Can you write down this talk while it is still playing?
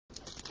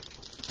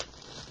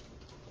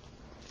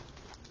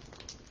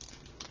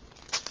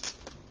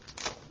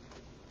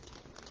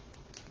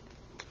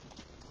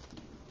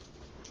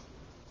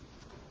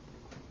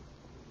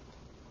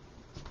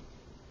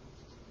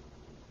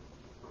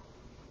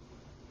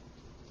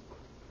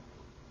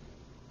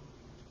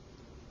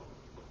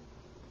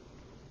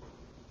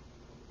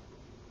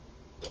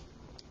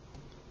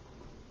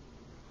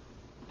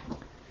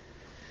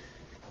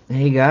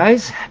Hey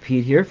guys,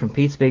 Pete here from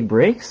Pete's Big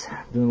Breaks.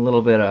 Doing a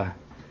little bit of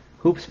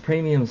Hoops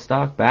Premium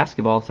Stock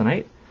Basketball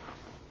tonight.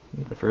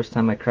 The first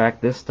time I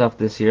cracked this stuff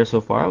this year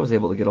so far. I was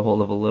able to get a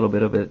hold of a little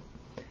bit of it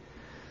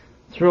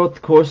throughout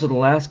the course of the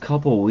last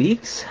couple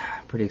weeks.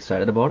 Pretty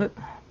excited about it.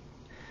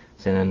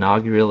 It's an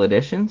inaugural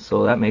edition,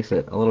 so that makes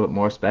it a little bit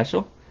more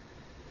special.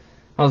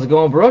 How's it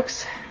going,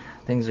 Brooks?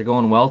 Things are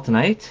going well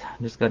tonight.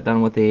 Just got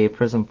done with a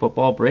Prism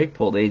football break.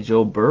 Pulled a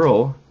Joe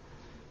Burrow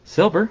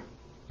silver.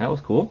 That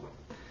was cool.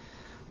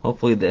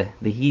 Hopefully the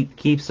heat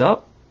keeps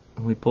up.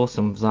 We pull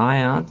some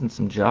Zions and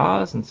some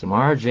Jaws and some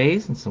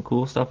RJs and some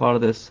cool stuff out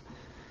of this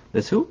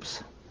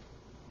hoops.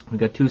 We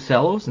got 2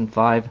 cellos and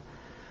 5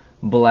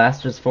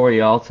 blasters for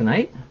you all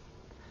tonight.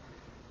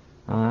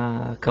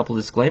 A couple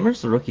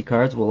disclaimers: the rookie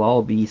cards will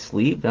all be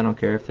sleeved. I don't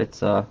care if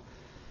it's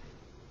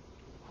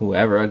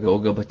whoever, a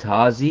Goga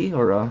Batazzi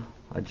or a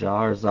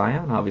Ja or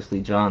Zion.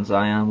 Obviously, John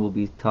Zion will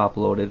be top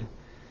loaded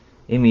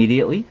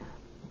immediately.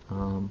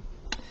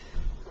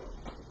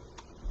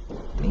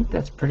 I think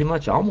that's pretty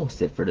much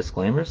almost it for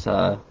disclaimers.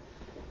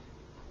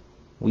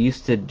 We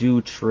used to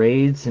do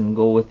trades and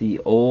go with the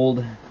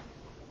old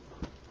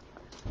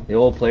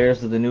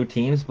players of the new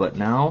teams, but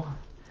now,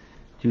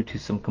 due to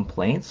some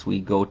complaints, we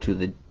go to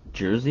the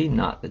jersey,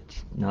 not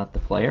the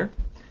player.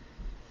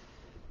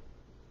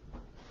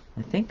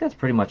 I think that's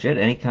pretty much it.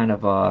 Any kind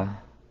of a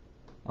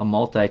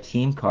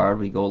multi-team card,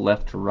 we go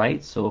left to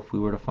right. So if we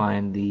were to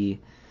find the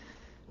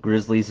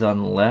Grizzlies on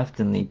the left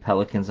and the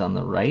Pelicans on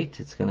the right,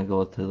 it's going to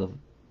go to the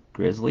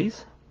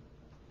Grizzlies.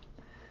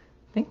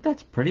 I think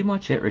that's pretty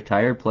much it.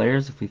 Retired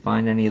players, if we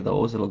find any of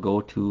those, it'll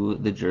go to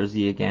the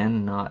jersey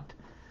again, not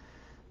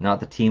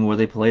the team where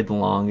they played the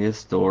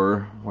longest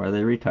or where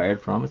they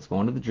retired from. It's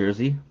going to the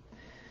jersey.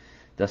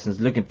 Dustin's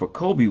looking for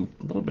Kobe, a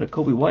little bit of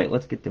Kobe White.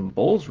 Let's get them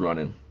Bulls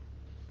running.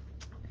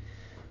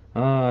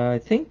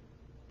 I think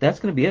that's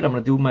going to be it. I'm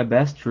going to do my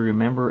best to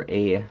remember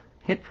a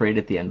hit parade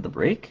at the end of the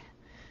break.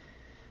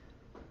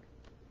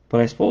 But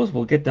I suppose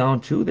we'll get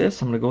down to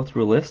this. I'm going to go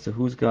through a list of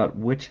who's got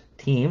which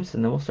teams,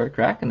 and then we'll start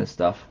cracking this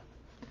stuff.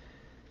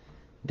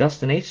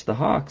 Dustin H., the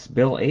Hawks.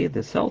 Bill A.,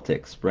 the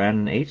Celtics.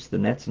 Brandon H., the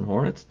Nets and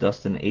Hornets.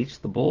 Dustin H.,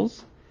 the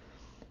Bulls.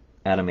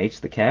 Adam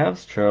H., the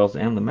Cavs. Charles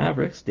M., the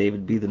Mavericks.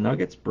 David B., the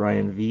Nuggets.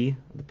 Brian V.,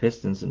 the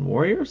Pistons and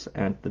Warriors.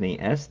 Anthony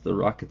S., the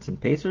Rockets and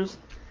Pacers.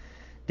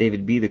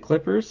 David B., the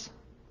Clippers.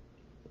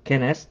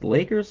 Ken S., the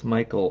Lakers.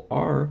 Michael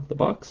R., the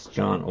Bucks.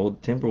 John O., the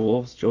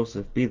Timberwolves.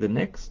 Joseph B., the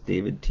Knicks.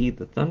 David T.,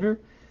 the Thunder.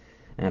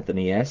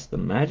 Anthony S., the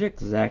Magic.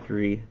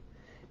 Zachary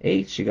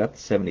H., you got the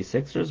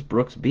 76ers.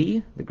 Brooks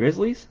B., the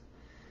Grizzlies.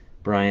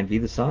 Brian V.,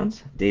 the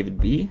Suns. David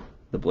B.,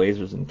 the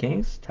Blazers and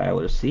Kings.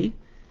 Tyler C.,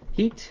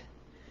 Heat.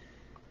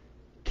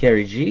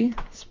 Kerry G.,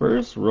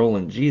 Spurs.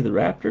 Roland G., the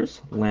Raptors.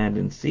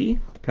 Landon C.,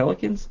 the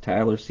Pelicans.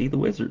 Tyler C., the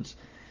Wizards.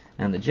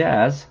 And the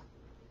Jazz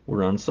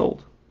were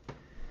unsold.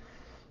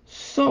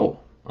 So,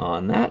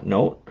 on that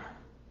note,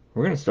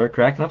 we're going to start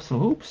cracking up some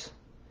hoops.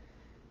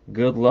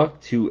 Good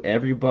luck to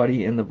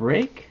everybody in the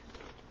break.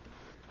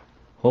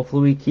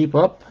 Hopefully we keep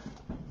up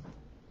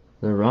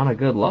the run of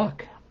good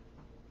luck.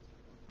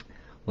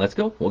 Let's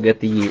go. We'll get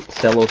the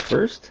cellos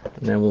first,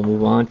 and then we'll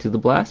move on to the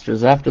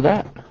blasters after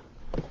that.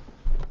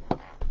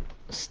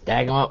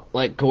 Stag them up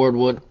like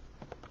cordwood.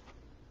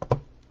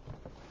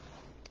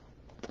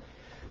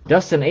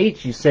 Dustin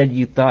H., you said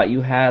you thought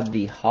you had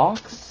the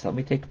Hawks. Let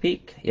me take a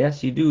peek.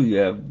 Yes, you do. You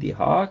have the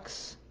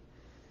Hawks.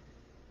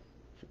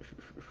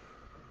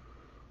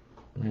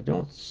 I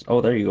don't...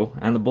 Oh, there you go.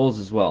 And the Bulls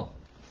as well.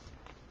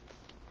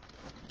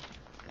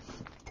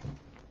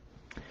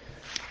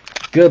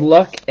 Good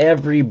luck,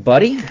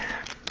 everybody.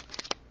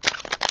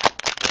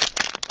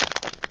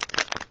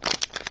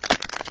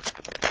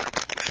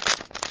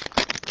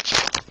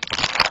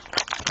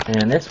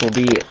 And this will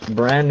be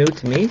brand new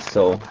to me,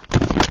 so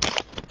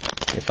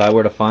if I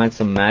were to find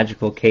some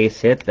magical case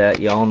hit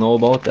that y'all know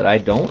about that I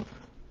don't,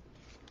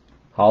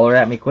 holler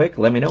at me quick,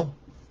 let me know.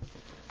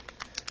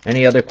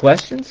 Any other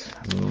questions?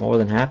 I'm more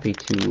than happy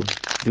to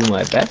do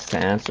my best to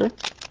answer.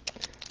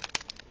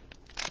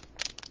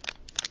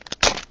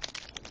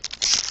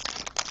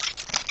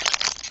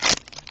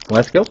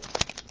 Let's go.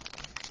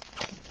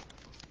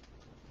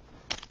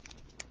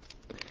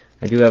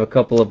 I do have a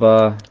couple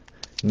of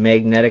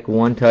magnetic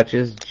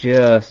one-touches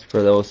just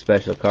for those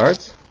special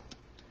cards.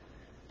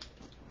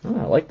 Oh,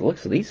 I like the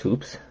looks of these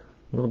hoops.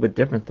 A little bit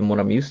different than what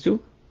I'm used to.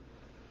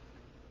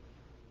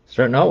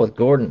 Starting out with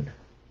Gordon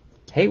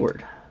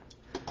Hayward.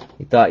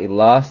 You thought you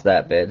lost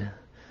that bid.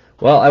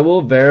 Well, I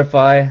will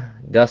verify,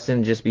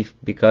 Dustin, just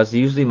because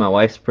usually my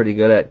wife's pretty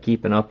good at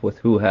keeping up with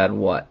who had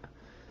what.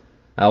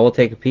 I will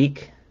take a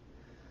peek.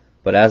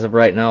 But as of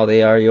right now,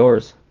 they are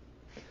yours.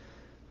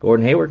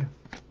 Gordon Hayward.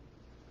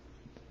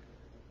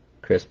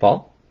 Chris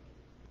Paul.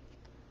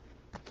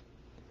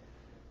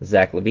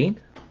 Zach LaVine.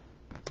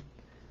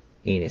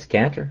 Enes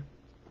Kanter.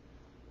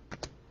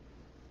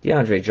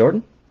 DeAndre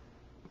Jordan.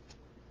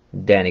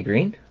 Danny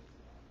Green.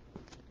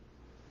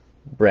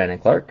 Brandon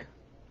Clark.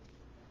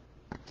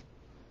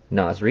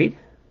 Naz Reid.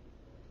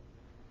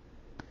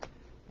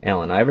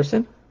 Allen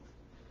Iverson.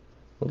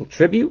 Little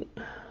tribute.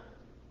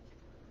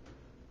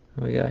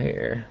 What we got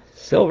here?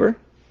 Silver.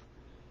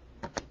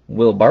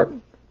 Will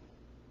Barton.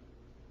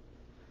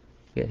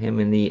 Get him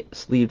in the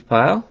sleeved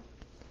pile.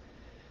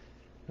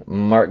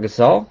 Marc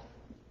Gasol.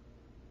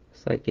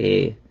 It's like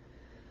a, I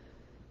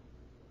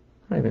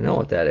don't even know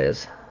what that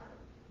is.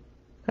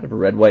 Kind of a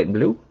red, white, and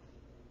blue.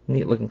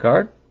 Neat looking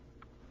card.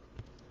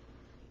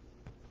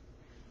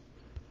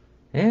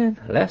 And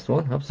last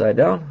one, upside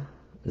down.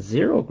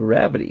 Zero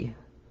Gravity.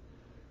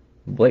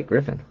 Blake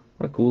Griffin.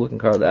 What a cool looking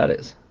card that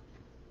is.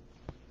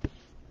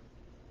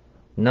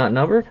 Not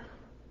numbered,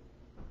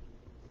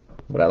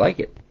 but I like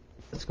it.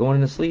 It's going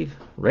in the sleeve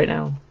right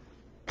now.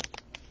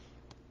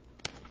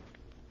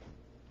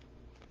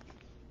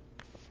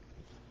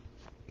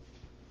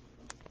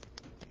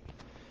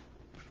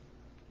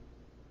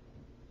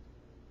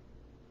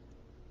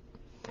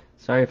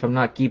 Sorry if I'm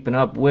not keeping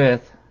up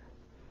with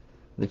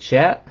the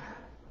chat.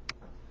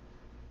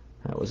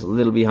 I was a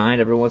little behind.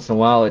 Every once in a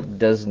while it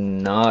does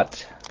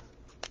not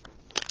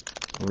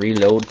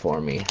reload for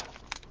me.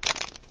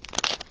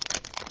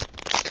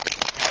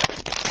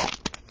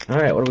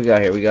 Alright, what do we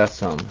got here? We got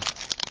some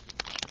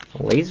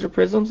laser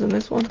prisms in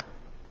this one.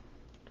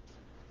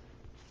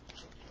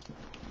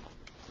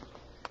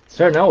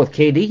 Starting out with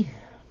KD.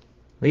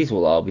 These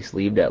will all be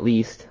sleeved at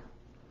least.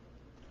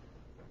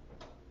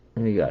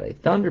 And we got a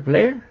Thunder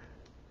player.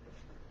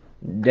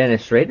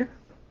 Dennis Schrader.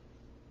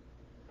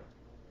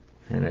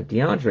 And a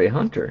DeAndre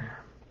Hunter.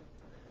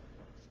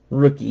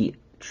 Rookie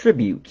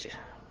tribute.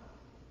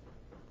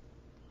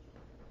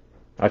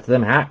 Out to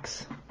them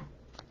Hawks.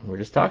 We're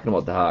just talking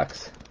about the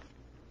Hawks.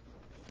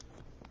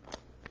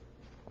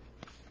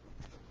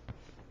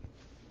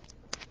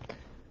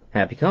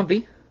 Happy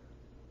Comfy.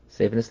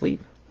 Safe in a sleeve.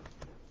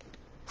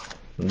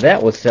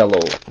 That was cello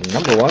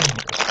number 1.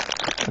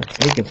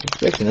 Sneaking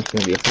suspicion it's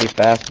going to be a pretty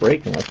fast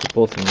break unless we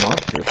pull some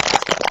monsters.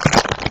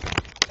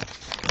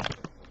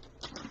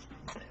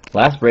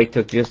 Last break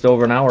took just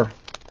over an hour.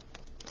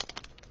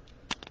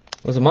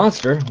 It was a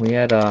monster. We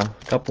had a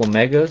couple of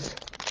megas,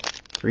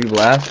 3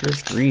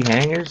 blasters, 3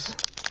 hangers.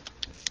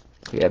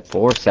 We had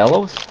 4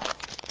 cellos.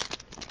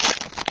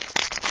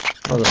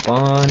 That was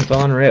a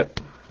fun rip.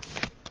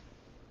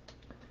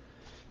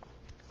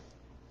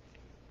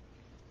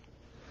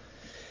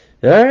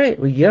 Alright,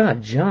 we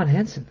got John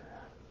Henson.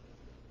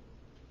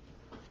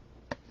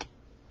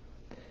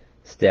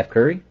 Steph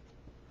Curry.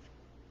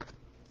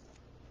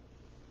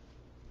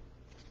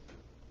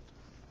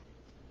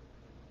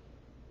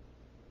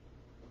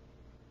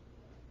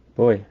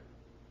 Boy,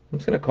 I'm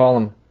just going to call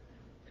him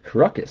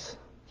Crocus.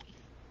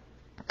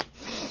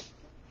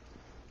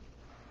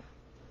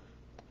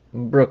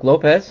 Brooke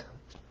Lopez.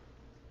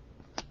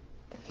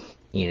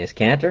 Enes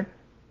Kanter.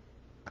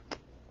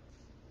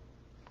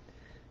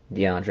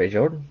 DeAndre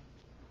Jordan.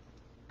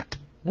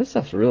 This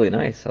stuff's really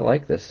nice. I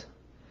like this.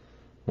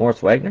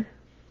 Morris Wagner.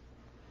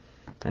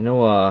 I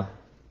know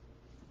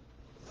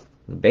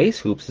the base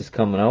hoops is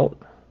coming out.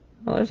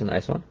 Oh, there's a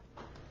nice one.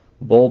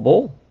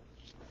 Bull.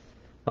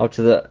 Out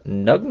to the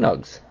Nug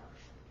Nugs.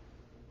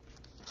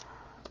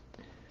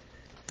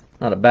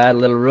 Not a bad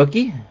little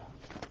rookie.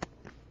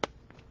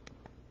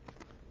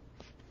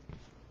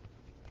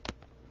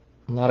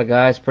 A lot of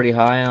guys pretty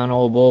high on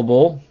old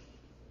Bull.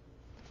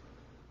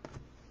 And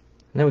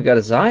then we got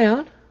a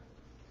Zion.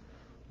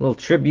 A little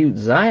tribute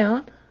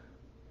Zion.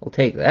 We'll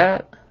take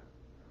that.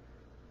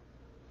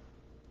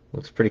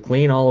 Looks pretty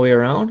clean all the way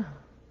around.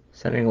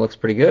 Centering looks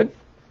pretty good.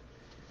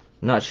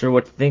 Not sure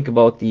what to think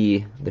about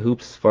the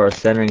hoops as far as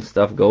centering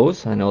stuff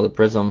goes. I know the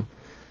prism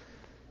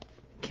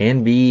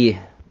can be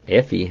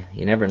iffy.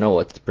 You never know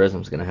what the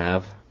prism's going to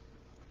have.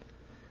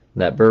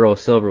 That Burrow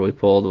silver we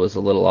pulled was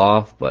a little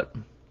off, but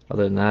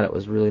other than that, it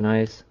was really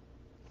nice.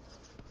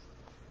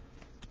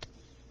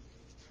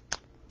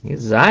 Here's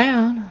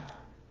Zion.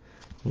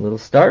 A little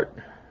start.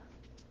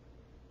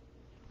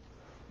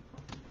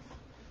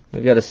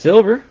 We got a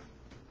silver.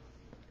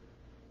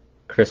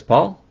 Chris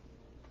Paul.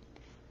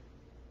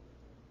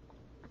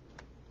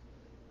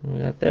 We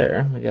got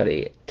there. We got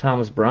a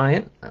Thomas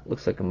Bryant. That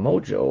looks like a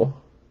Mojo.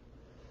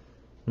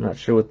 I'm not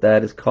sure what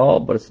that is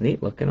called, but it's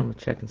neat looking. I'm going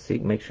to check and see,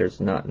 make sure it's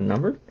not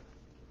numbered.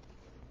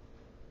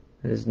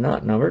 It is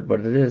not numbered, but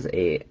it is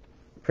a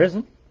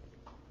prism.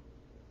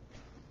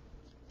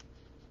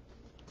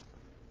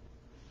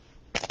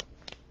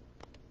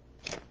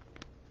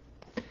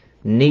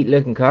 Neat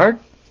looking card.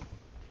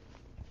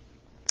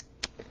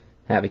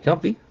 Happy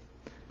Comfy.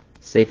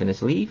 Safe in his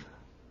sleeve.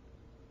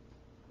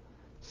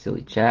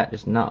 Silly chat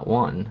just not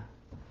wanting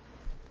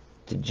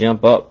to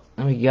jump up.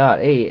 And we got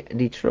a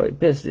Detroit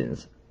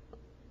Pistons.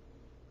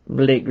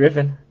 Blake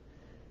Griffin.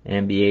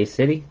 NBA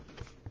City.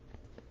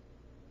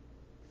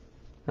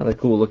 Another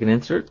cool looking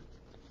insert.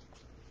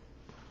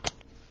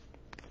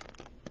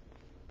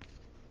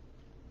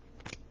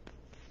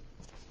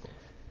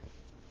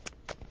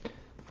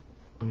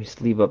 Let me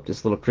sleeve up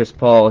this little Chris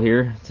Paul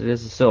here. So it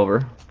is a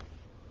silver.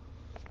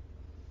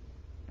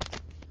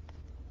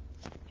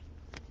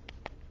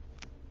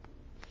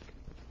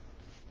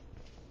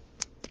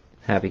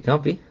 Happy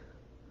Comfy.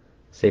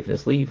 Safe in the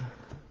sleeve.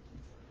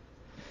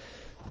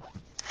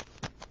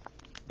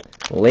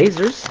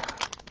 Lasers.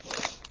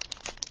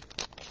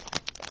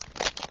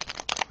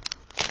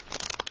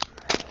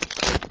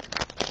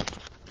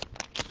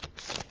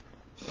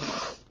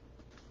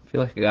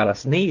 feel like I got a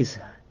sneeze.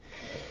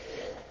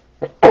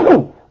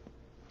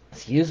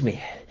 Excuse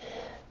me.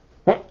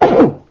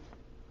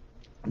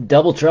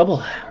 Double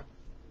trouble.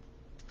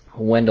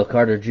 Wendell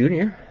Carter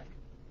Jr.,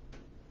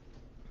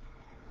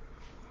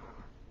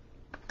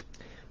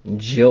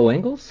 Joe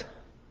Ingles,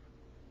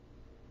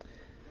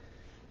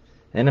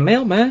 and the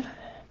mailman,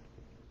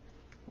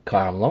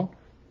 Karl Malone.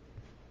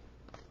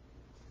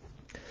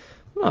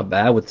 Not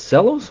bad with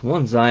cellos.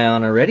 One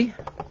Zion already.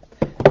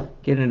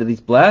 Get into these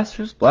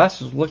blasters.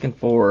 Blasters looking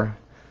for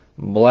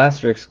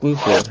blaster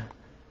exclusive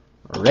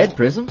red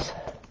prisms.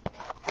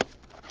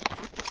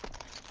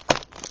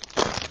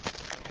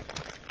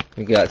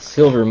 We got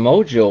Silver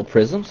Mojo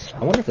prisms. I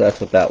wonder if that's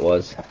what that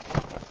was.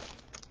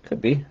 Could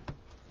be.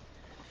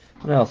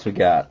 What else we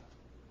got?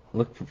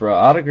 Look for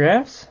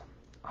autographs,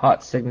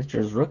 Hot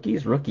Signatures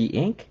Rookies, Rookie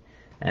Ink,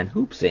 and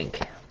Hoops Ink.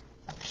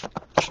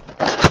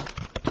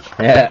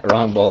 Yeah,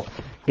 wrong ball.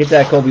 Get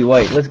that Kobe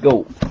White. Let's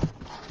go.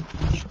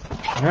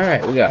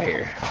 Alright, we got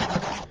here.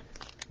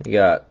 We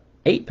got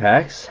 8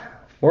 packs,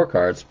 4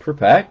 cards per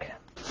pack.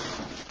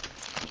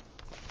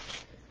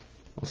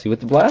 We'll see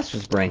what the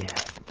blasters bring.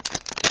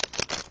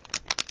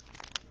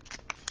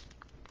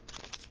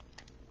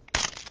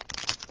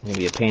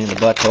 Maybe a pain in the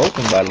butt to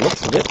open by the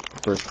looks of it.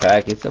 First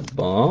pack, it's a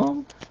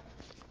bum.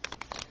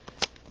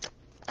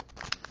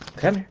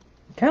 Come here.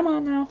 Come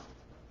on now.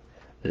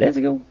 Let's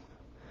go.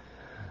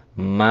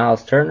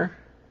 Miles Turner.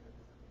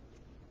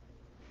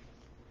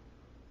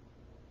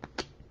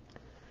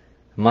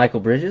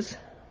 Michael Bridges.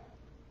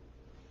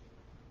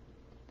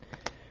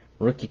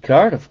 Rookie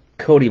card of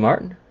Cody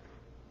Martin.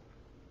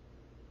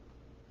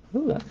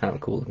 Ooh, that's kind of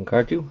a cool looking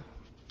card too.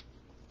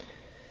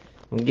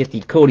 We'll get the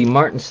Cody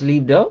Martin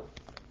sleeved up.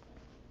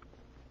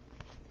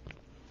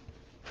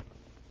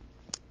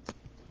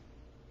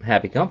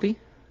 Happy Comfy.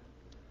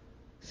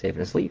 Safe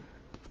in a sleeve.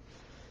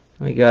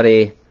 We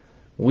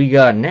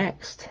got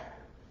next.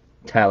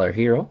 Tyler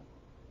Hero.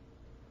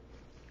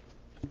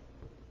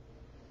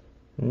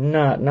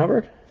 Not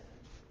numbered.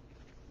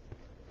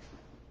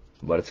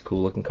 But it's a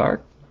cool looking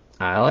card.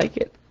 I like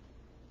it.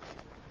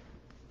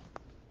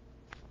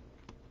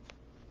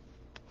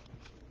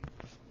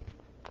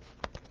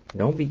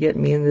 Don't be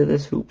getting me into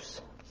this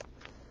hoops.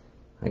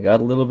 I got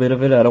a little bit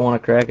of it. I don't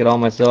want to crack it all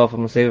myself. I'm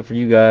going to save it for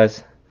you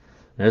guys.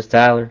 There's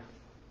Tyler.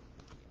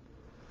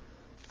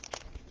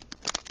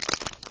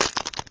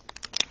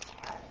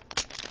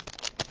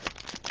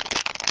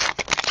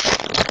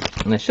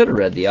 And I should have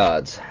read the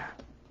odds.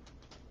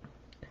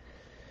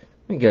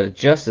 We got a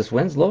Justice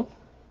Winslow.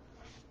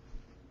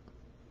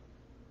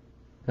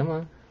 Come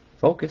on.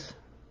 Focus.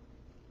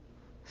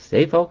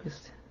 Stay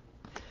focused.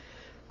 A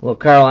little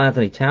Karl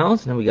Anthony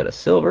Towns. And then we got a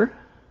silver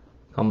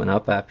coming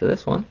up after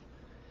this one.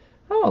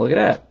 Oh, look at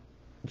that.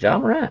 Ja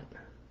Morant.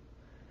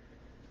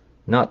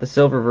 Not the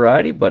silver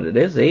variety, but it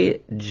is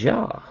a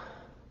Ja.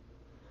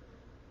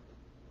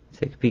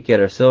 Take a peek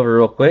at our silver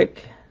real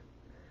quick.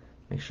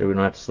 Make sure we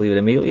don't have to sleeve it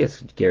immediately.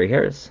 It's Gary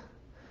Harris.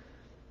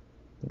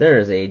 There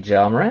is a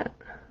Ja Morant.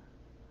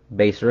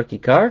 Base rookie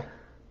card.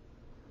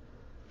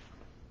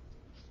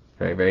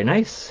 Very, very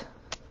nice.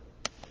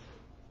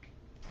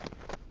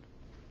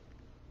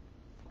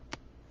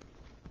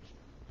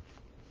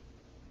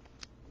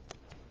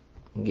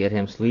 Get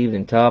him sleeved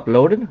and top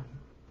loaded.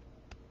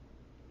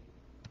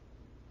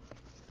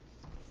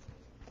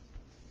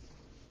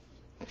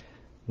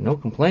 No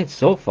complaints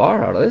so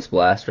far out of this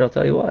blaster, I'll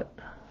tell you what.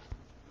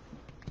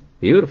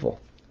 Beautiful.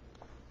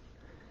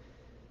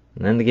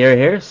 And then the Gary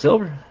Harris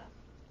silver.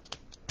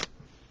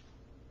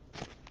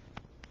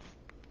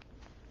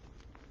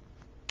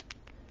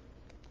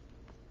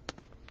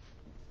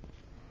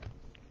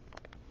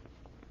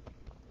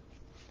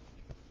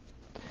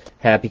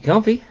 Happy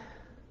Comfy.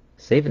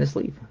 Safe in the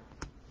sleeve.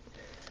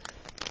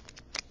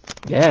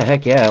 Yeah,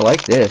 heck yeah, I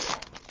like this.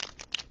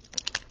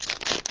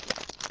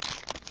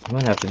 I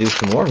might have to do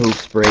some more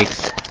hoops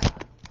breaks.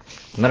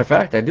 Matter of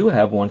fact, I do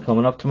have one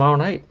coming up tomorrow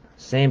night.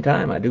 Same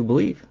time, I do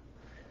believe.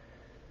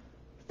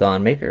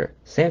 Thon Maker.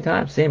 Same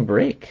time, same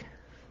break.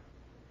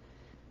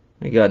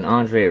 We got an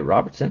Andre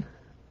Robertson.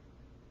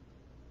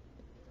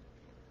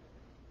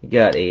 We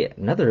got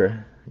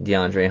another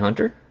DeAndre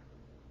Hunter.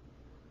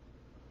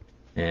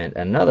 And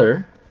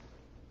another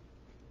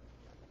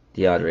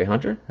DeAndre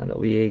Hunter. That'll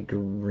be a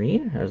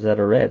green, or is that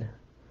a red?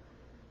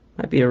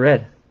 Might be a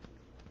red.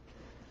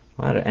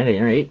 Well, at any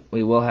rate,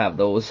 we will have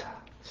those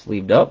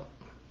sleeved up.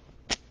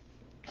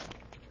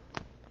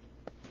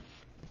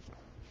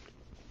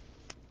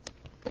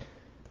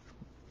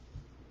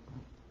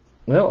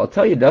 Well, I'll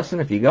tell you, Dustin,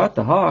 if you got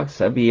the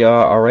Hawks, I'd be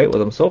alright with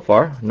them so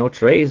far. No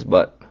trays,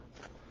 but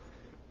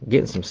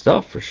getting some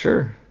stuff for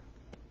sure.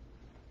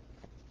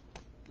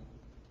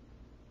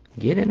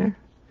 Get in there.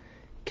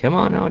 Come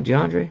on now,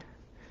 DeAndre.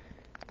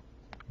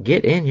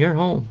 Get in your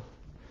home.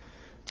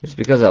 Just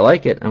because I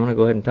like it, I'm going to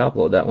go ahead and top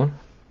load that one.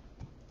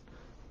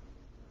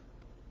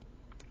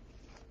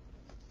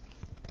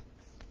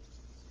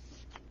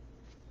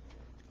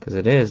 Because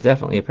it is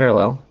definitely a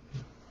parallel.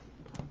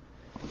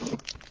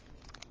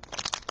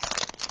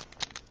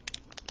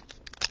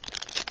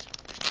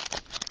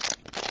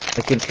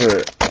 Looking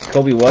for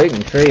Kobe White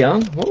and Trae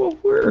Young. Whoa,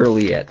 we're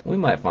early yet. We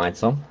might find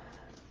some.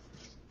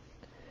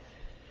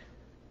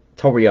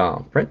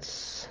 Torian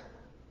Prince.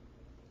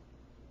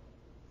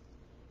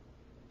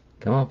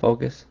 Come on,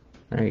 focus.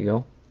 There you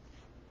go.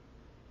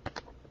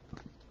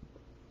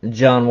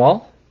 John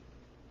Wall.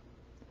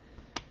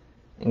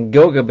 And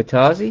Goga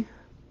Batazzi.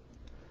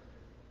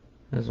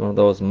 This is one of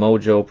those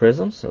Mojo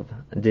Prisms of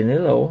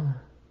Danilo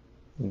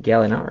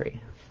Gallinari.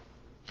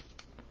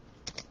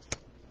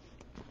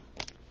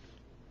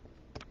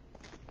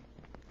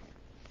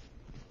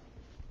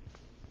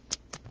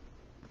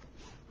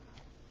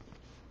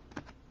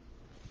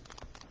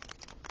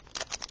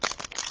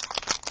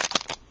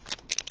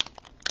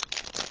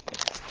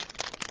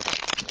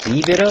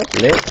 Keep it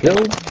up, let's go.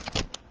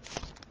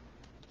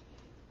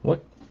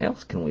 What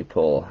else can we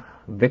pull?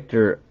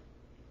 Victor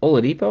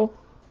Oladipo,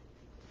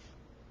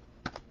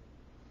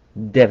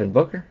 Devin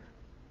Booker,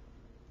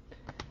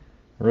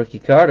 rookie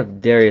card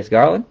of Darius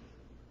Garland,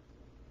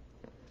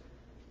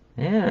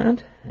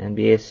 and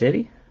NBA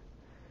City,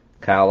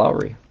 Kyle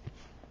Lowry.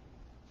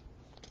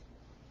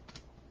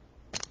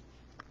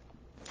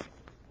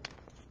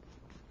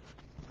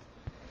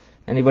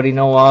 Anybody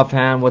know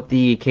offhand what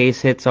the case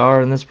hits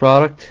are in this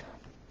product?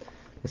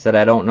 I said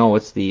I don't know.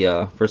 It's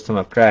the first time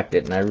I've cracked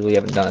it, and I really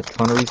haven't done a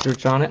ton of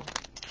research on it.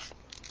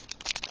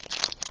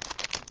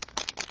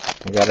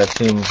 I gotta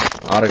assume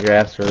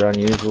autographs are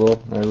unusual,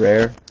 they're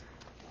rare.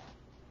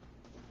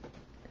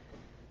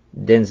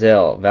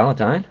 Denzel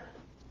Valentine.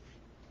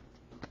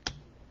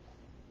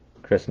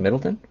 Chris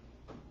Middleton.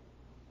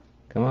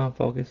 Come on,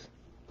 focus.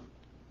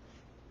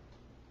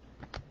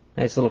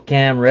 Nice little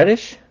Cam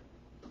Reddish.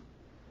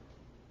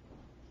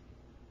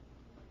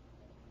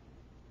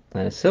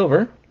 And a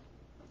silver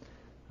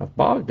of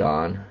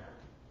Bogdan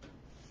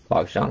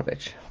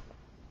Bogdanovic.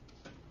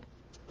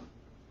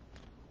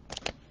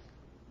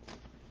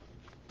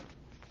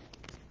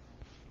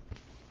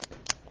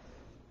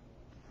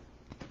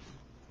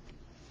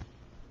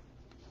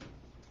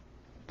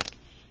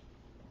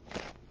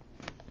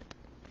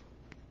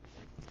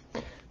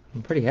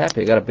 I'm pretty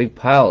happy. I got a big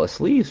pile of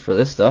sleeves for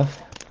this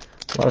stuff.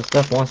 A lot of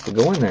stuff wants to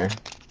go in there.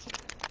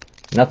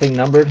 Nothing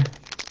numbered.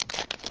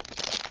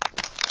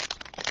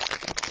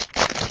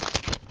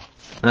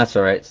 That's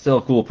alright. Still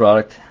a cool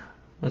product.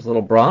 There's a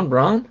little Bron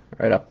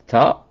right up the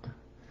top.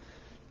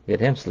 Get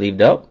him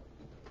sleeved up.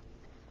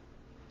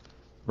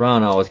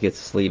 Bron always gets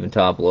a sleeve and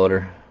top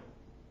loader.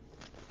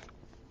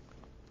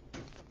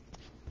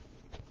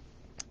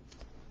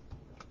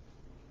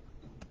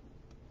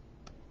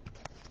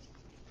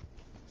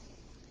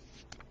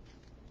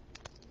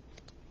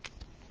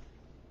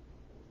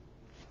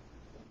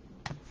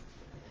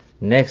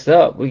 Next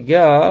up, we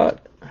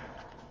got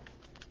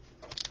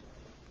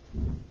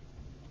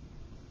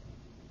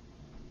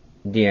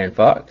De'Aaron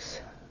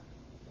Fox.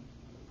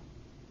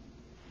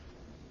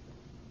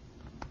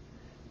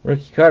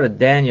 Rookie card of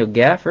Daniel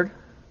Gafford.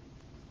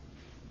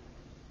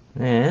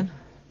 And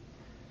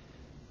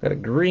got a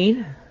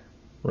green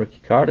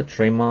rookie card of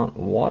Tremont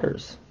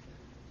Waters.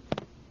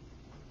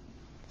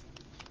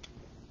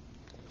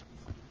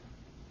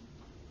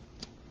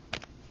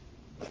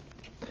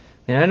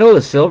 And I know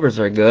the silvers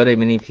are good. I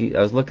mean,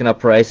 I was looking up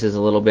prices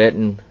a little bit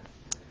and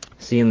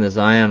seeing the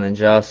Zion and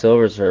Ja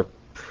silvers are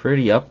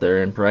pretty up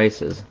there in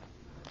prices.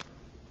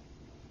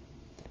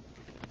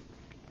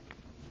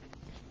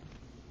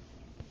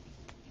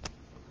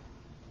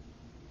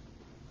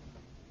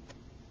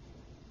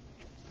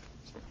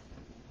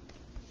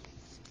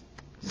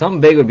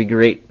 Something big would be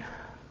great.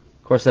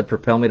 Of course, that'd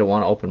propel me to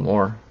want to open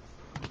more.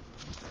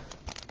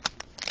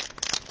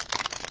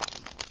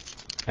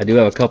 I do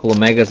have a couple of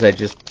megas I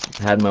just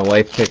had my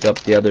wife pick up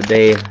the other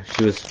day.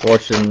 She was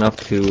fortunate enough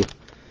to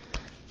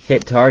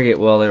hit Target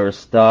while they were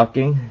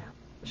stocking.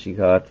 She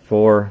got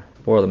four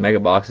of the mega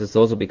boxes.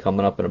 Those will be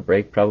coming up in a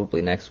break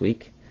probably next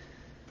week.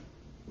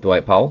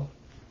 Dwight Powell.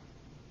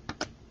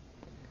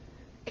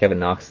 Kevin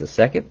Knox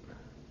II.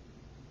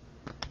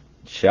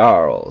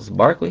 Charles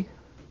Barkley.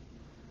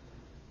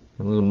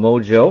 A little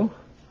Mojo.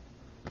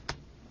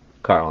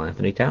 Karl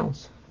Anthony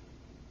Towns.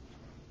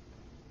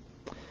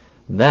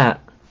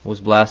 That was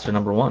blaster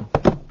number 1.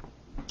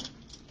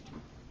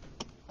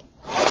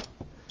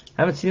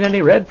 Haven't seen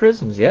any red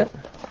prisms yet.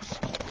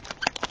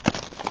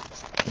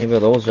 Maybe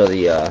those are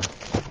the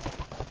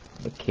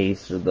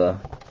case or the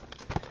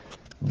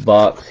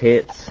box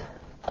hits.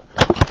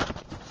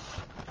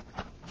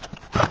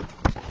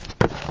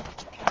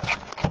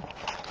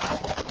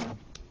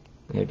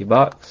 Empty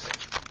box.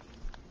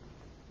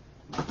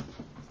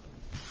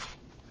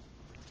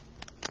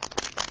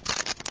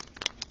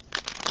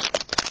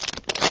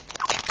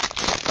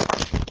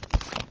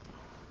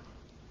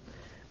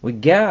 We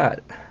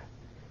got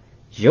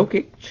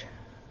Jokic,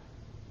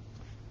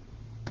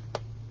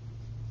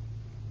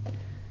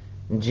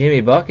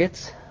 Jimmy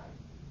Buckets,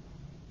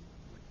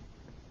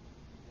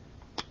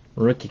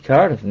 rookie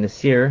card of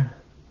Nasir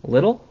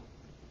Little,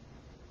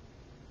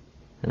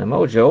 and a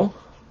Mojo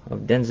of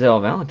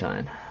Denzel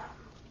Valentine.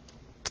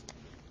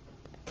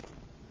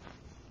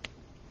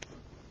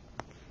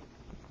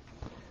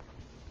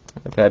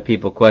 A I've had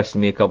people question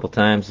me a couple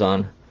times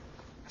on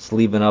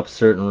sleeving up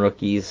certain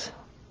rookies,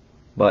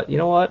 but you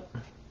know what?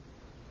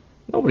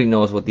 Nobody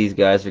knows what these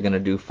guys are going to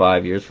do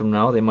 5 years from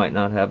now. They might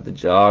not have the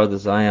jaw or the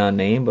Zion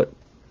name, but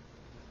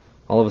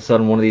all of a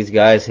sudden one of these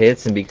guys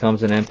hits and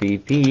becomes an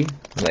MVP.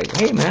 Like,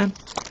 hey man,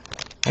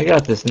 I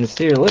got this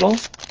Nasir Little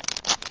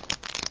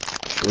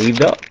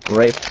sleeved up,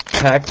 right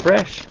packed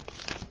fresh.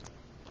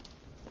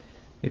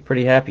 Be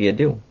pretty happy you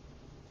do.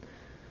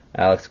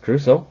 Alex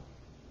Crusoe.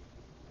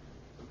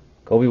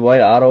 Kobe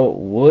White auto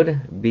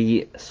would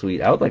be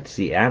sweet. I would like to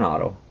see an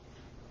auto.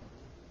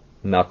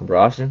 Malcolm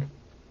Brogdon.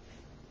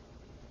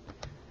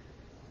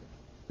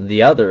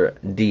 The other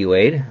D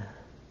Wade.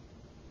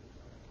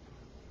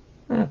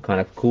 Kind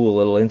of cool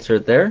little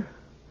insert there.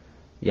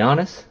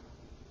 Giannis.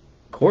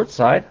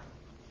 Courtside.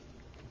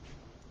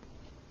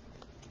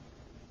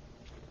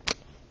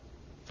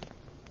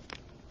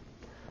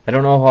 I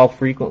don't know how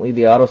frequently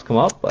the autos come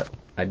up, but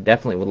I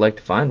definitely would like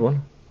to find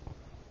one.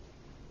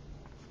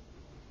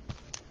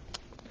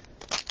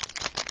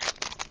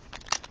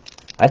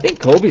 I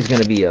think Kobe's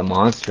going to be a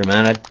monster,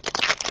 man.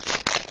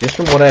 Just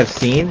from what I've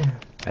seen,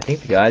 I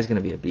think the guy's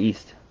going to be a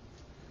beast.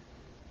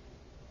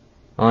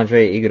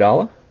 Andre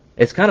Iguodala.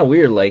 It's kind of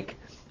weird, like,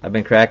 I've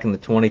been cracking the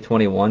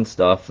 2021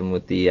 stuff, and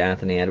with the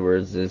Anthony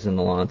Edwardses and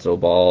the Lonzo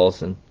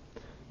Balls, and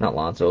not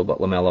Lonzo, but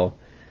LaMelo.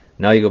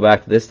 Now you go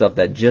back to this stuff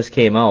that just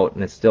came out,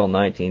 and it's still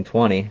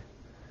 1920.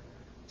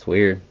 It's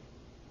weird.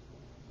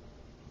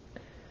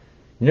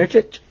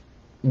 Nurkic.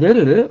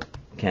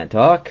 Can't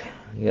talk.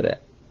 You got a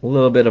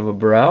little bit of a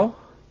brow.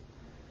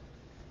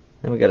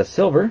 Then we got a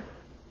silver.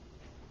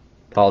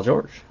 Paul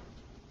George.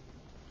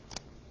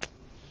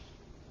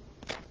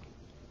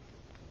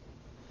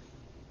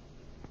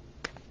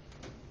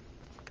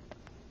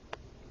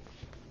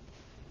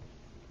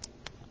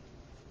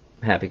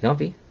 Happy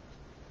Comfy.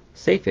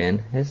 Safe in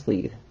his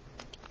lead.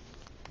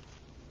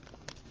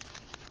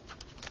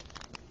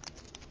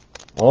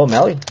 Oh,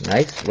 Melly.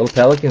 Nice. Little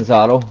Pelicans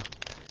auto.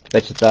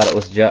 Bet you thought it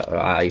was you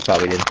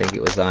probably didn't think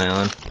it was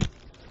Zion.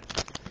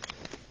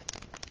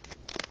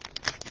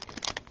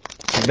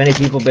 Have many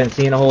people been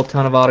seeing a whole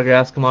ton of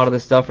autographs come out of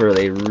this stuff, or are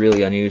they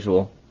really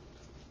unusual?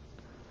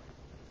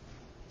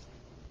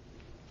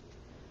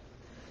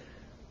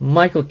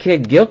 Michael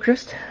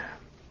Kidd-Gilchrist.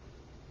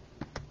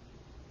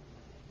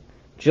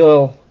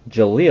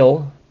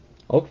 Jaleel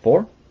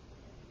Okafor.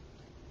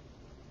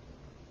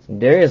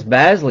 Darius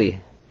Bazley.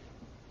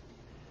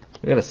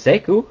 We got a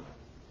Sekou.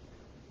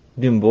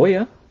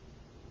 Doumbouya.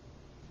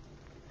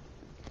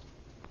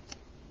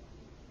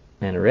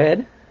 And a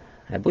red.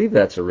 I believe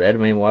that's a red. I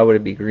mean, why would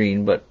it be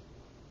green? But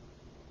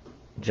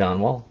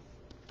John Wall.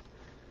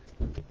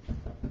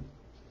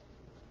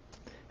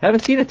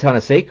 Haven't seen a ton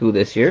of Sekou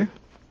this year.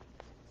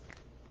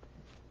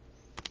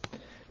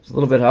 It's a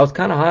little bit. I was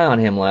kind of high on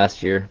him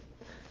last year.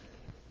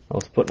 I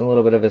was putting a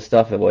little bit of his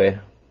stuff away.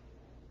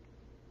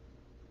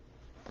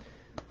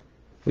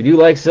 We do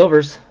like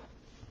silvers.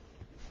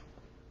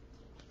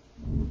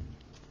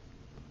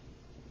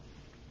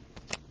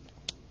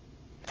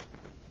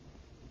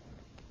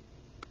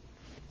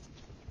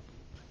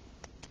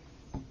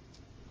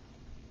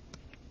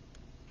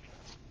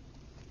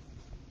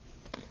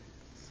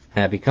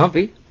 Happy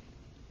Comfy.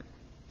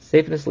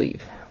 Safe in his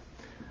sleeve.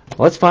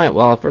 Let's find,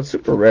 well, for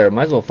super rare,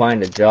 might as well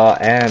find a Jaw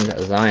and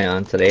a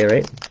Zion today,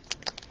 right?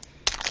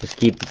 Just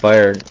keep the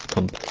fire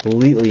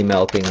completely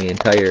melting the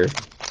entire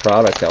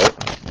product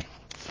out.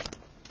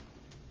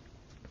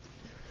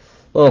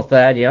 Little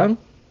Thad Young.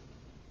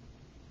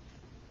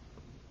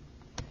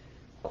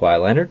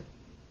 Kawhi Leonard.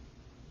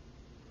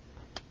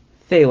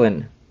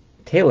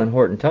 Taylor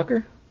Horton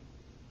Tucker.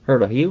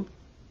 Herta Hugh.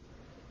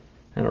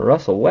 And a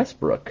Russell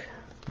Westbrook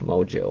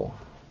mojo.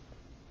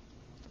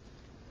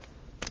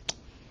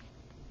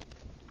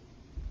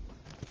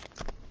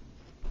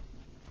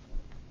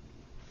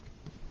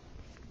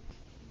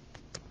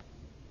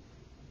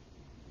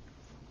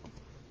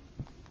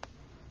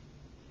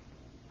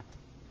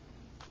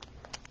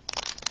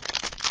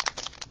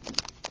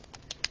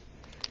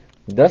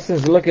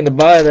 Dustin's looking to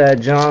buy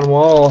that John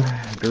Wall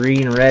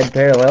green-red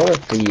parallel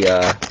if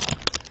the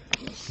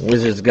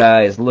Wizards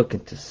guy is looking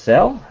to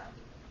sell.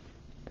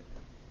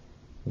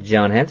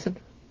 John Henson.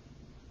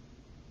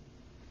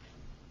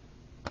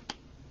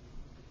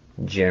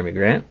 Jeremy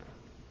Grant.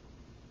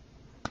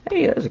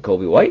 Hey, there's a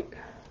Kobe White.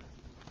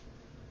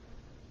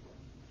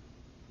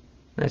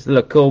 Nice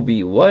little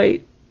Kobe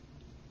White.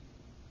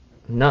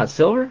 Not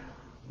silver,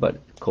 but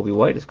Kobe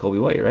White is Kobe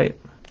White, right?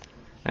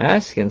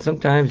 Ask, and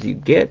sometimes you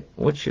get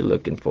what you're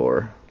looking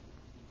for.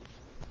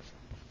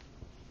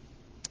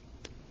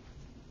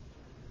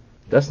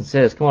 Dustin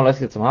says, come on, let's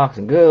get some Hawks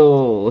and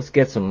go. Let's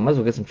get some, might as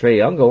well get some Trae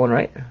Young going,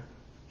 right?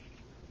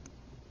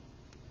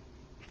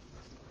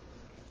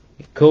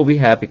 Kobe,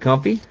 Happy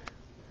Comfy.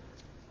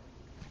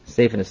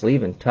 Safe in the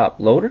sleeve and top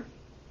loader.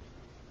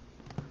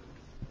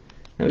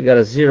 And we got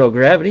a Zero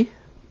Gravity.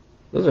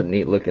 Those are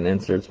neat looking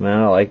inserts, man.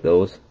 I like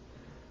those.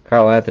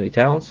 Karl Anthony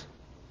Towns.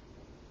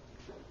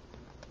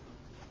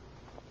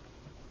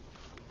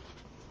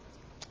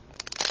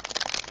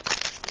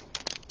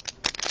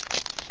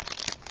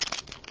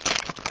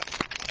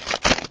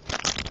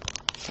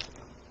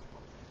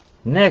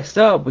 Next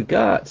up, we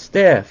got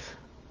Steph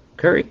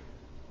Curry.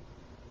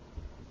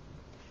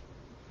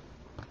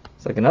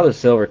 It's like another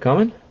silver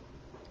coming.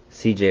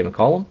 CJ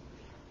McCollum.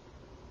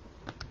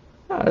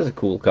 Ah, that's a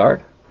cool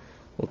card.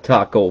 Little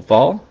Taco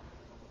Fall.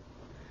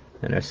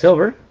 And our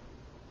silver,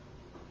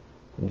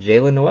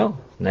 Jaylen Noel.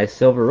 Nice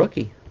silver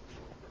rookie.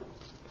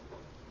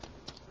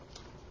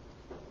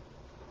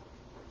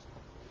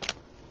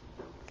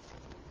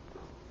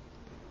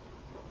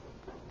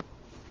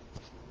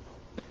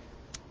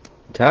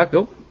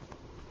 Taco.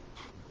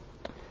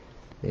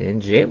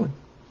 And Jaylen.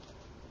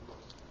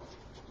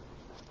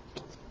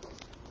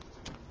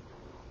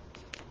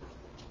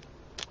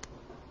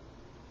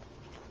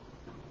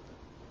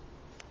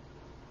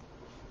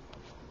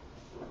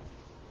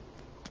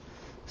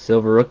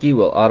 Silver rookie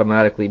will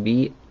automatically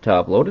be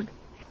top loaded.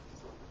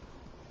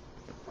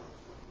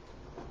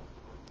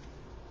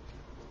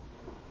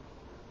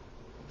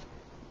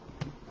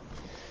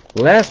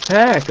 Last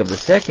pack of the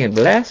second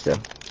blaster.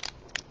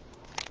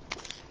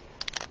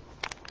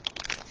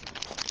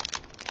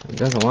 It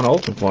doesn't want to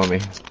open for me.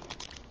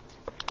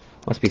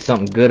 Must be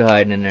something good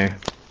hiding in there.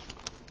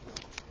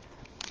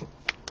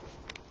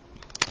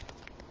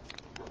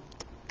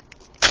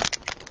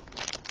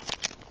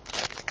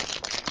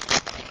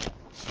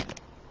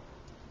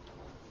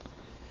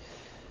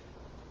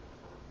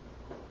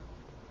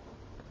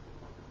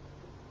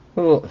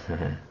 Oh,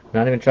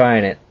 not even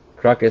trying it.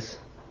 Crocus.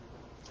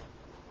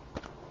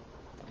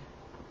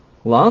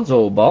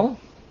 Lonzo Ball.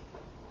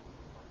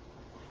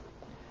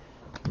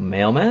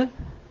 Mailman.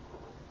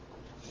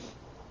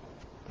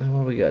 And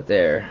what we got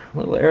there?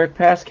 Little Eric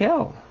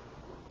Pascal.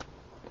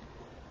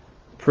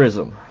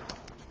 Prism.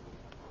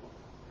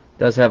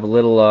 Does have a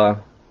little, I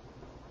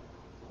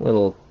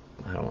don't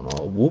know,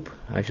 a whoop,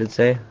 I should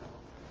say.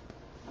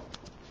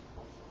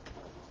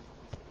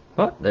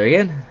 But, there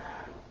again.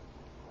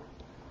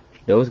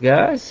 Those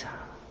guys,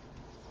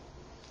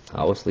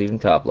 always leaving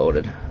top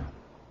loaded.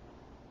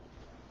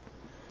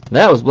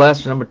 That was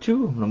blaster number 2.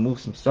 I'm going to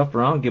move some stuff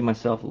around, give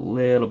myself a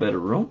little bit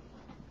of room.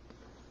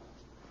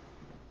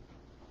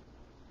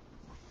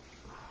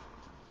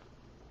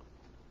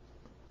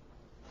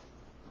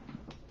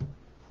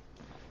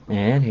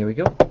 And here we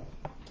go.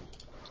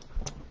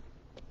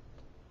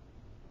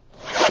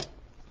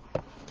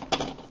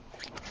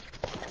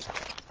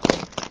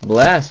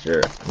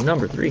 Blaster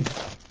number 3.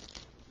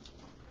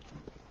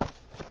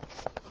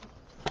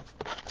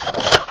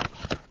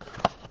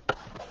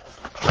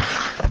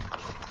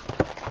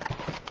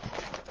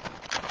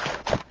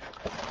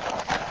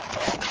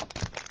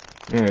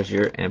 There's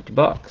your empty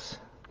box.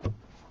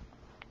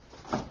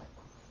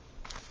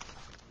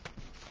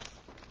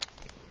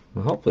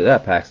 Well, hopefully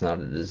that pack's not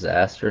a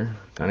disaster.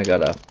 Kind of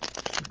got a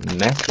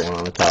mess going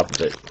on the top of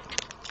it.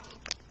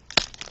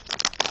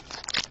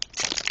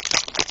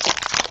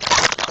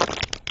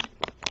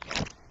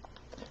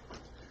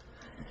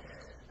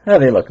 Oh,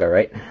 they look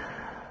alright.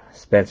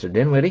 Spencer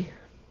Dinwiddie.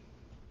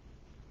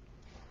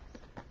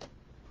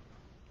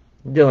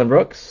 Dylan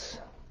Brooks.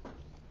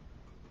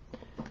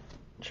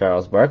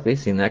 Charles Barkley,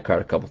 seen that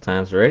card a couple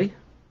times already.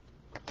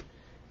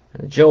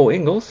 And Joe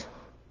Ingles,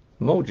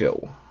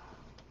 Mojo.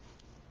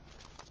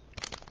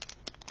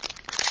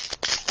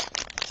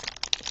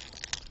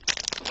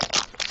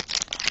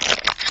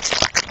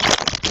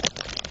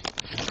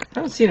 I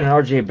haven't seen an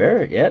RJ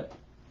Barrett yet.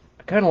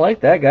 I kind of like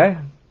that guy.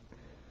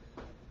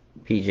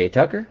 PJ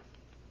Tucker.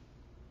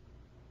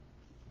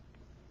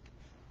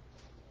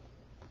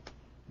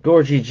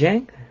 Gorgie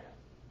Jang.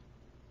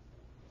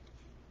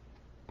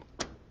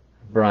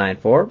 Brian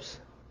Forbes.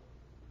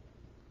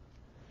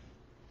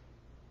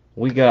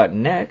 We got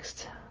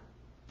next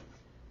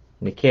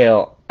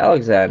Nickeil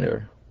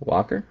Alexander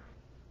Walker.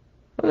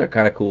 Those are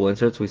kind of cool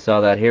inserts. We saw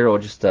that hero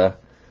just a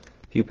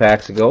few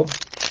packs ago.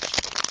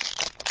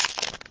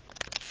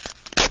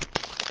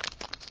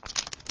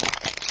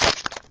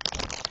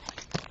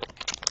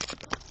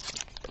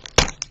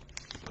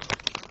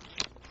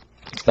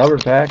 Stubborn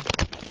pack.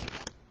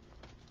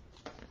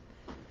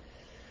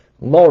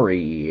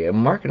 Lauri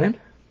Markkanen.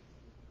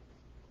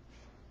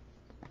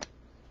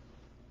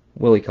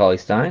 Willie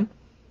Cauley-Stein.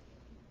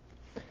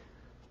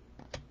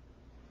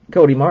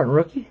 Cody Martin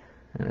rookie.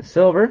 And a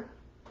silver.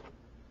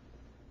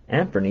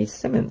 Anthony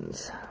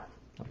Simmons.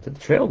 Up to the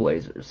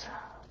Trailblazers.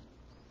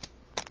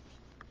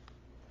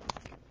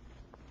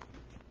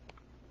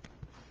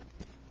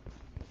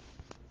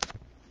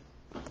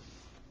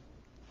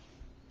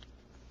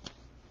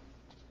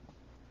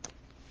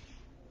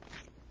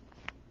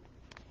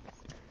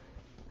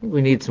 I think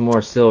we need some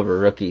more silver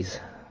rookies.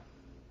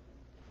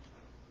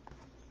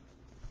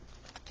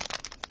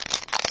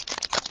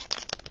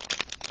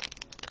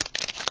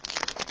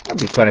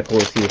 That'd be kind of cool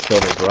to see a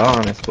silver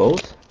drawn, I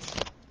suppose.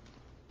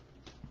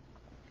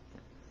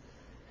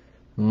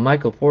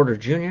 Michael Porter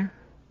Jr.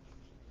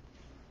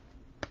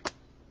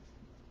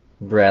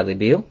 Bradley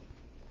Beal.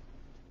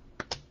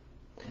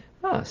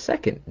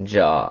 Second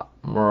Ja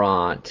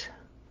Morant.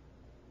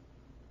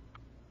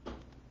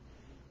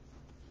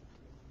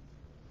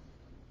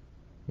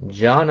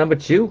 Ja number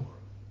 2.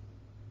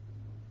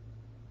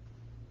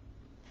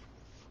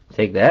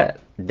 take that.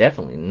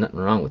 Definitely nothing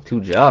wrong with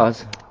 2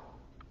 Jaws.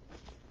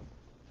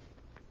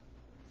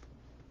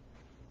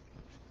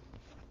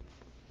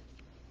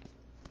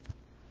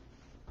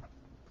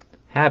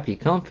 Happy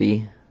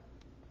Comfy.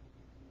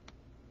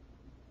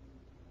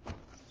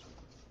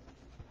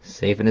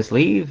 Safe in his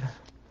sleeve.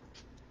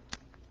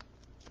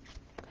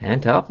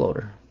 And top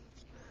loader.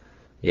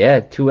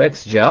 Yeah,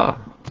 2X Jaw.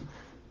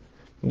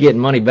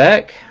 Getting money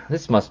back.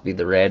 This must be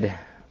the red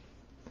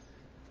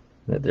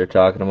that they're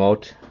talking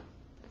about.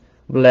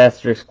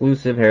 Blaster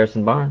exclusive,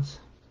 Harrison Barnes.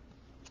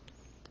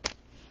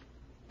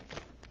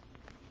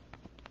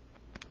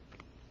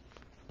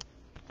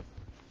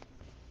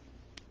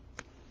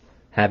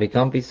 Happy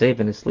Comfy, safe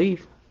in his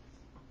sleeve.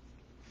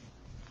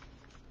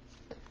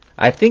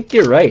 I think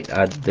you're right.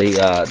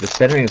 The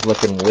centering is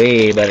looking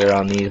way better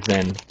on these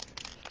than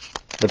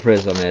the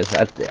Prism is.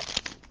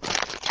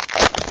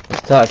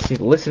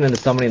 Listening to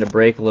somebody in a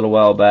break a little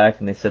while back,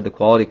 and they said the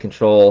quality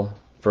control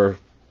for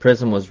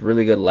Prism was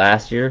really good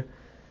last year,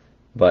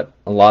 but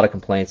a lot of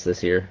complaints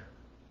this year.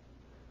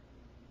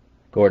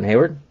 Gordon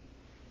Hayward.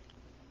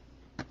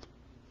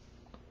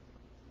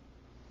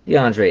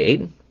 DeAndre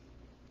Ayton.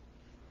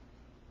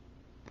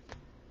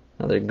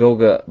 Another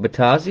Goga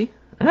Batazzi.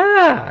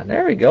 Ah,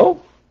 there we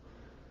go.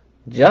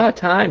 Ja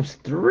times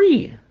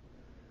 3.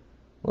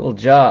 Little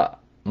Ja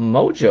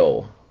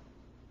Mojo.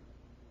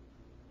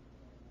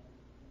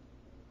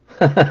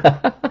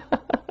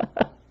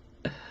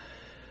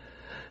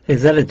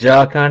 Is that a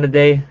Ja kind of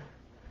day?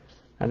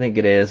 I think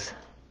it is.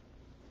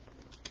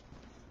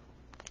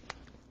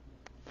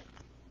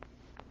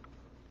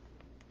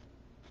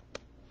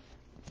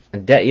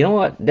 You know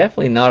what?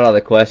 Definitely not out of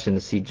the question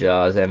to see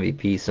Ja as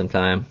MVP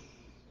sometime.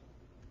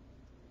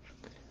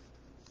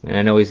 And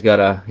I know he's got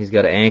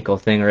an ankle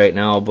thing right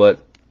now,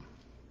 but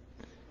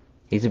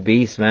he's a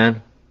beast,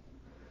 man.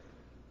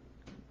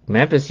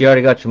 Memphis, you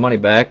already got your money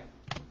back.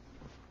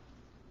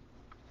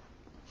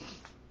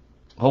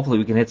 Hopefully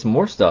we can hit some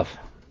more stuff.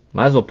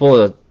 Might as well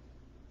pull a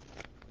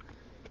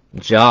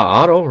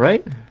Ja auto,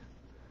 right?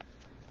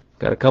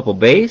 Got a couple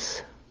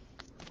base.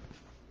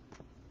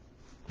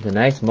 The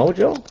nice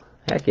Mojo.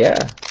 Heck yeah.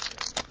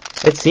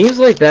 It seems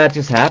like that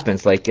just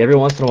happens. Like every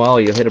once in a while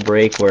you hit a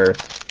break where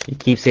you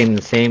keep seeing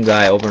the same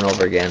guy over and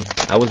over again.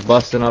 I was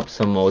busting up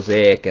some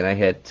Mosaic and I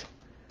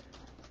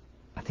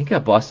think I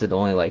busted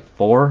only like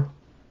four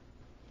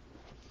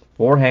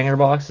hanger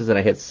boxes and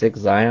I hit 6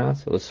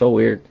 Zions. It was so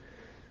weird.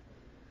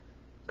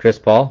 Chris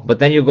Paul. But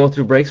then you go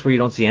through breaks where you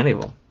don't see any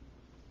of them.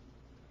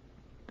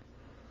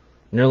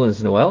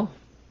 Nerlens Noel.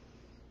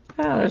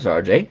 Ah, there's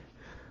RJ.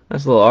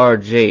 That's a little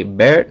RJ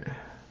Barrett.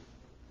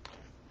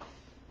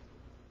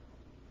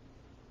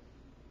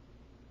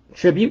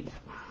 Tribute.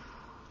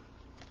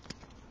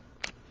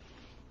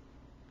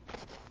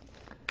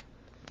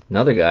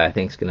 Another guy I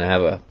think is going to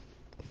have a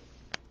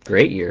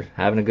great year.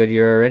 Having a good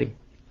year already.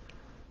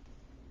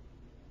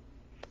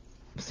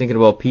 I was thinking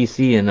about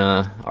PC and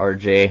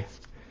RJ. You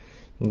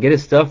can get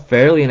his stuff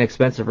fairly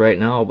inexpensive right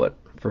now, but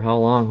for how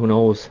long, who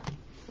knows.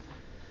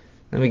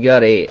 Then we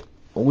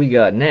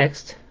got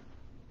next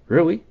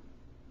Rui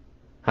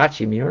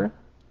Hachimura.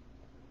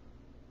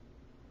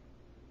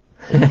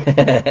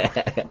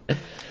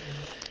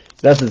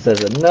 Dustin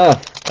says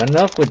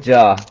enough with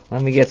Ja.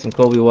 Let me get some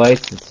Kobe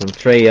Whites and some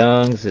Trae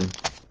Youngs and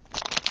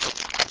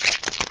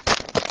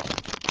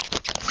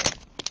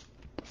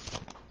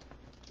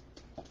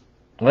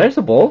well, there's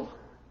a bull.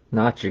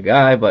 Not your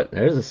guy, but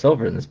there's a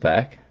silver in this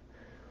pack.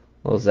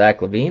 Little Zach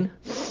LaVine.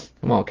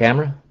 Come on,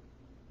 camera.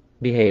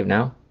 Behave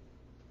now.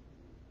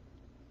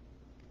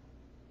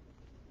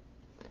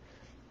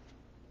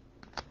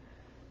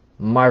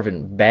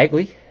 Marvin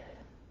Bagley.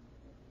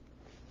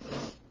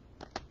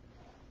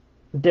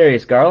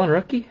 Darius Garland,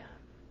 rookie.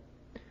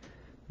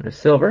 And a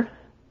silver.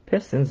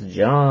 Pistons,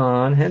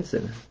 John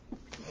Henson.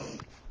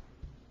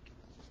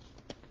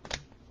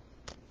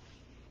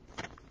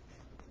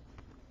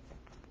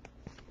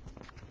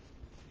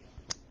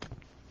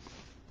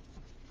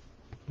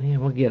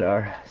 And we'll get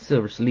our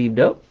silver sleeved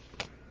up.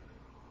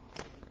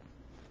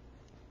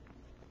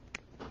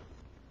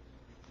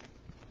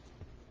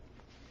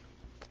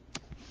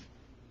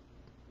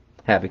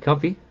 Happy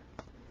Comfy.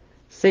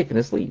 Safe in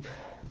a sleeve.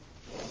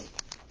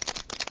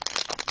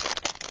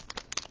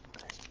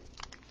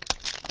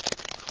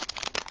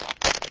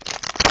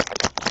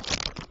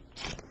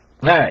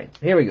 Alright,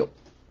 here we go.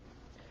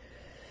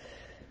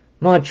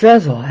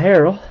 Montrezl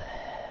Harrell.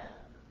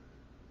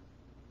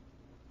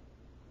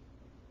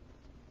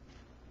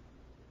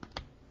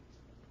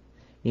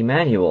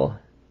 Emmanuel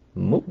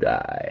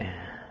Mudiay.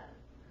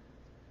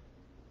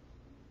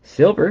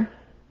 Silver.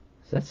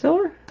 Is that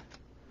silver?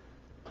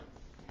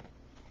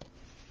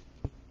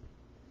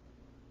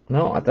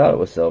 No, I thought it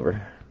was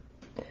silver.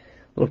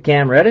 Little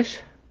Cam Reddish.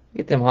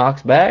 Get them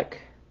Hawks back.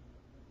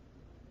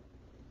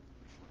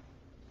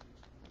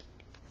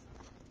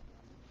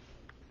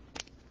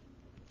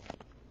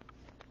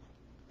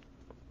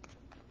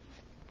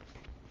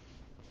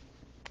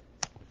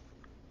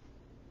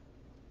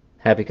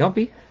 Happy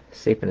Comfy.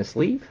 Safe in a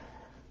sleeve.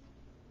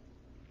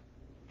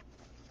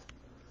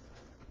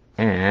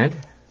 And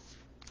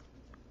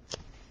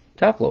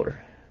top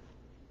loader.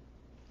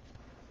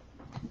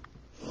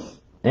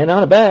 And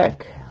on the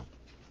back,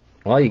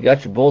 well, you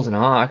got your Bulls and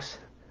Hawks.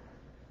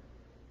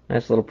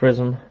 Nice little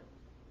prism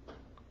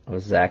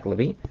of Zach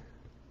LaVine.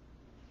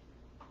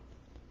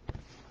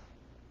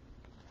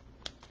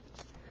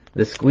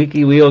 The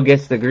squeaky wheel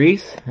gets the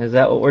grease. Is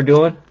that what we're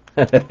doing?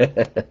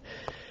 There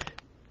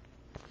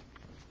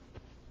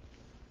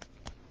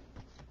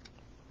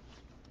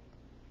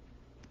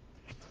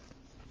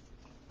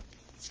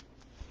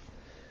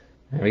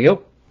we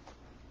go.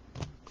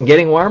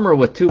 Getting warmer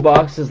with 2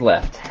 boxes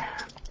left.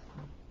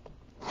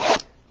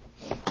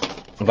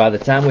 By the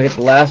time we hit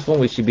the last one,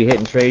 we should be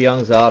hitting Trae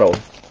Young's auto.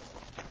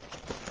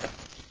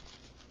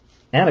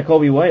 And a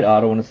Kobe White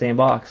auto in the same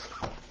box.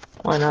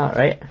 Why not,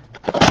 right?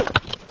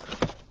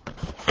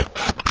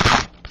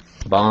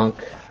 Bonk.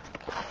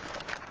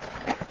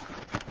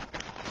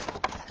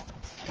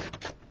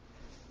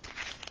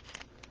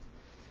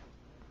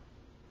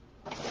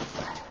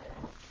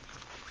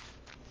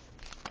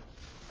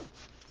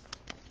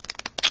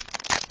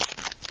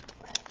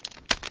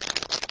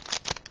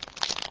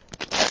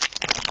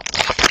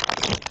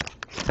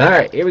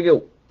 Alright, here we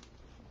go.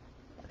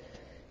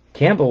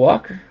 Kemba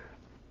Walker.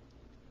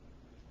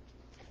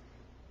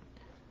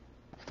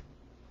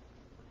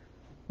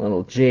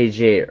 Little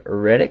JJ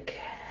Redick.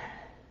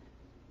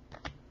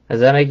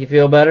 Does that make you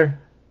feel better?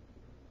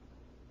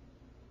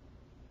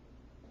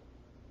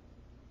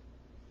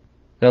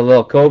 Got a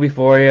little Kobe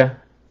for you.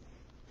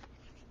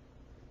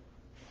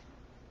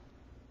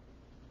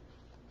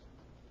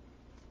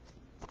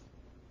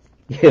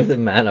 Give the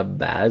man a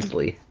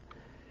Basley.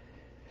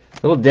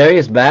 Little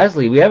Darius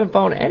Basley. We haven't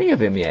found any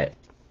of him yet.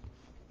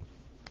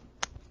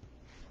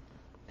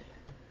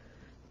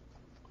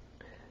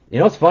 You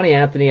know what's funny,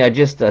 Anthony? I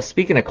just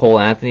speaking of Cole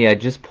Anthony, I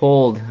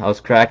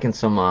was cracking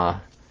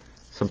some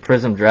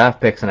Prism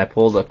draft picks, and I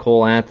pulled a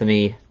Cole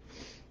Anthony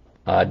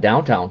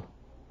downtown.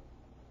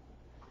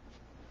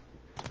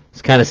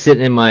 It's kind of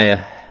sitting in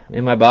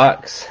my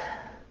box.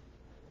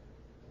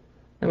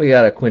 Then we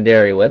got a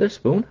Quinndary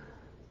Weatherspoon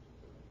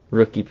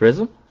rookie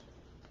Prism.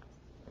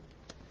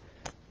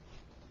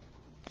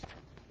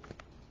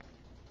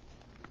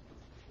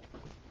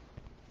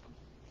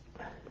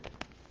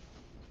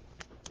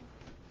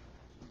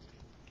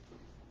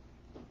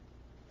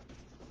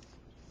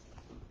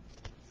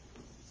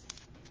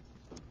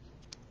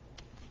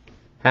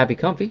 Happy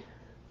Comfy,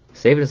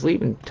 saving his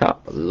leaving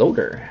top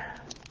loader.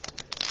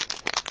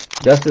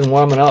 Dustin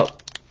warming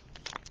up.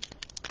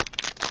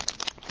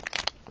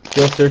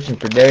 Still searching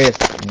for Darius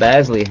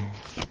Basley.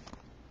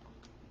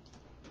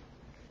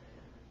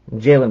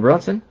 Jalen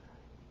Brunson.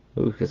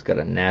 Ooh, he's got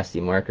a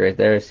nasty mark right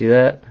there. See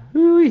that?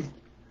 Ooh,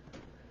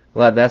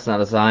 glad that's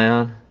not a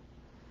Zion.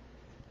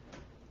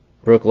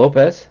 Brooke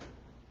Lopez.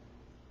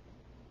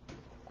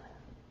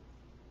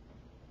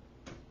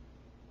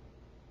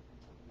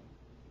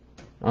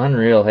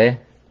 Unreal, hey.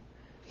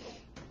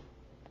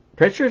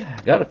 Pritchard,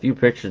 got a few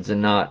Pritchards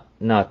and not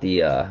the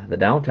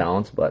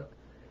downtowns, but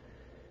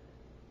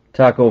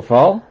Taco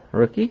Fall,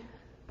 rookie.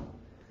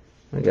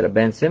 We got a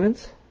Ben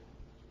Simmons.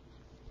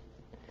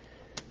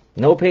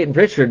 No Peyton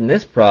Pritchard in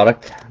this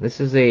product.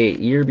 This is a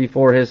year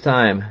before his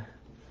time.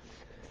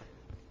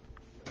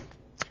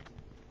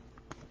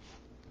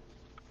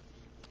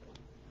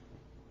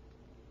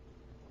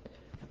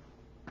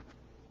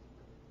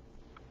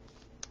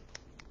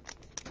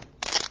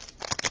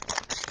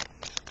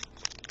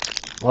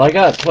 Well, I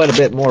got quite a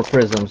bit more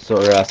prisms,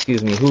 or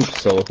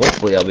hoops, so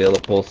hopefully I'll be able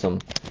to pull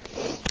some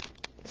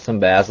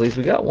Basleys.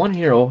 We got one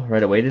hero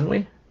right away, didn't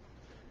we?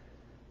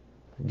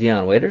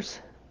 Dion Waiters.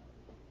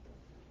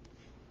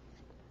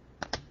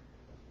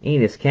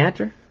 Enes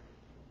Kanter.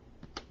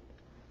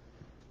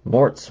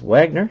 Moritz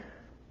Wagner.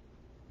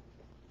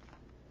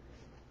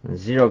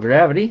 Zero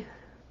Gravity.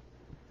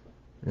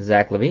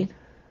 Zach LaVine.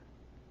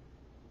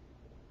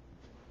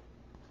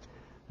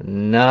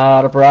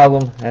 Not a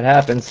problem. That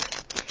happens.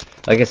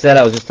 Like I said,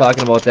 I was just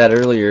talking about that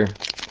earlier.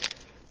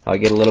 I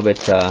get a little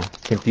bit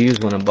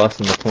confused when I'm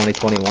busting the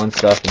 2021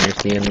 stuff and you're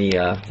seeing the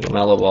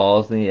LaMelo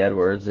Balls and the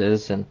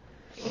Edwardses and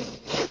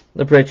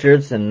the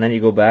Pritchards, and then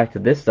you go back to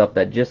this stuff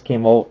that just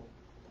came out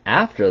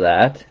after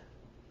that,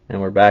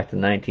 and we're back to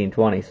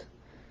 1920s.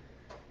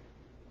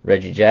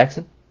 Reggie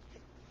Jackson.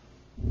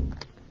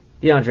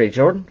 DeAndre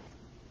Jordan.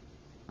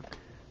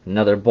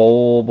 Another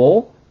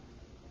Bowl.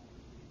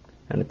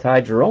 And a Ty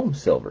Jerome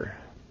silver.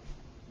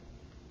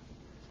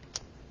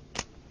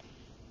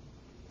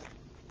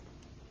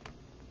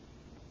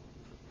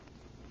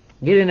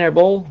 Get in there,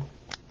 Bowl.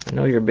 I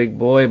know you're a big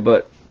boy,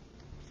 but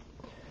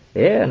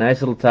yeah, nice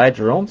little Ty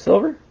Jerome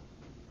silver.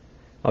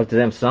 Out to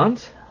them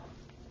Suns.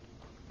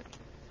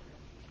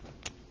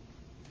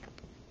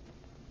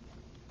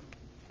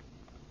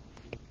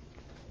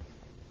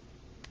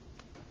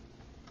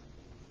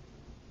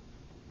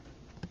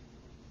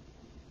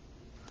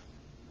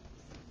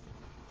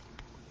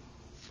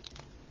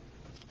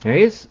 There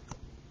he is.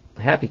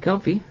 Happy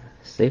Comfy.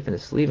 Safe in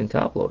his sleeve and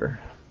top loader.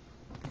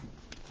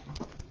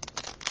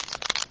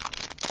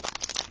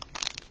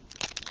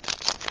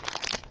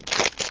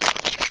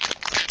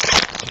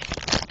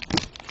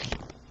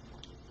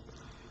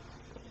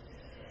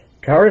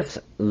 Karis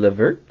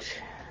LeVert.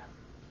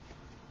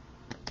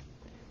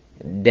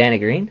 Danny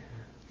Green.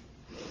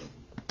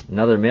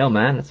 Another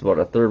mailman. That's about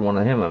a third one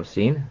of him I've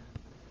seen.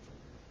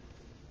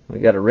 We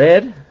got a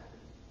red.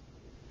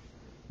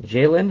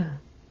 Jalen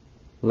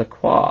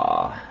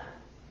Lacroix.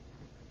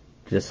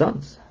 To the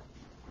Suns.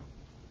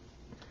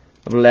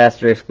 A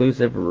Blaster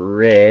exclusive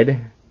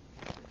red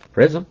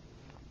Prism.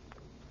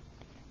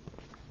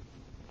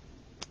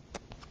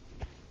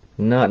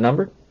 Not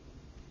numbered.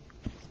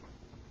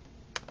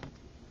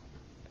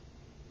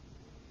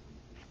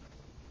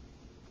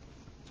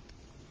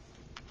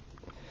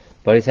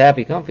 But he's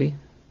happy, comfy,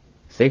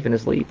 safe in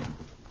his sleep.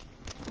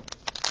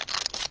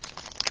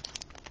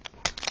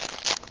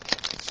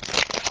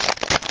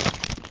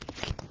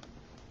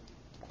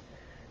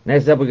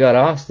 Next up, we got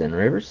Austin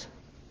Rivers,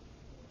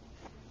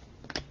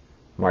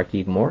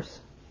 Markieff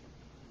Morse,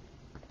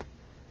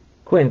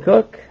 Quinn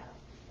Cook,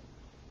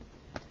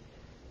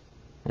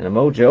 and a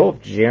mojo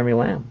of Jeremy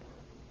Lamb.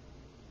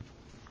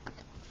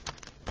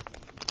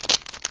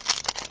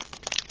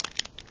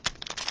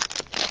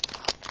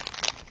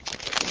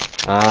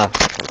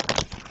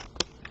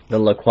 The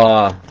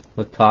Lacroix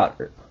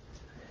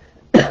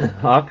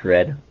Hawk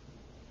Red.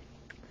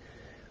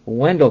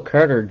 Wendell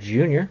Carter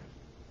Jr.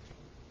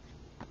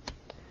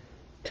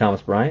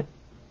 Thomas Bryant.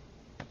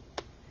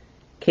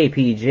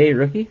 KPJ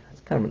rookie.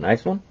 That's kind of a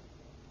nice one.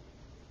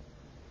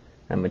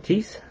 And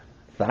Matisse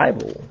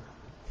Thybulle.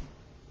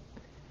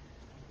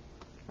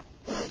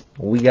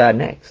 We got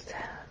next.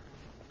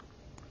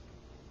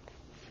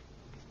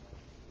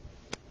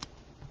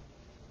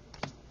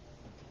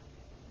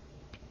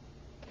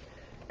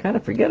 Kind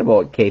of forget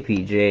about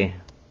KPJ.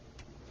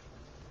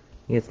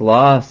 He gets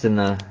lost in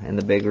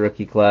the big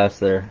rookie class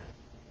there.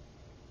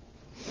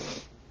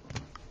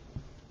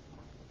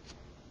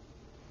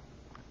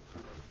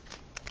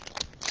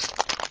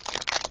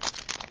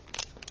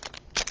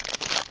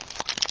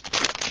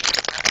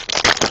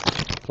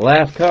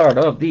 Last card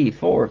of the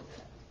fourth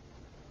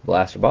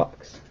blaster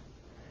box.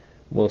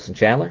 Wilson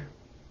Chandler.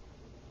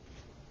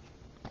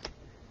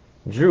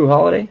 Drew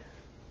Holiday.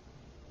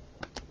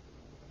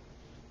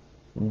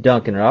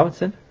 Duncan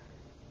Robinson.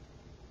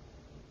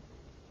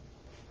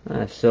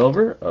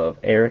 Silver of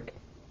Eric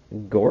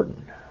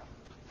Gordon.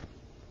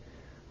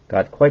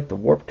 Got quite the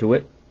warp to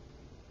it.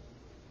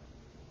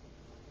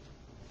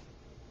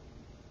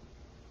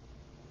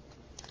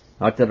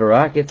 Out to the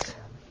Rockets.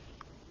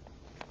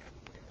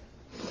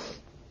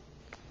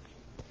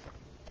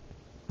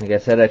 Like I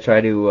said, I try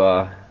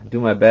to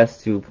do my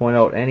best to point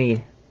out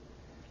any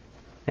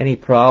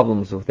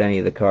problems with any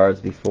of the cards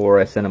before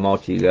I send them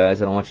out to you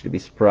guys. I don't want you to be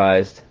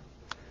surprised.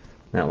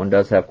 That one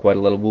does have quite a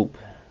little whoop.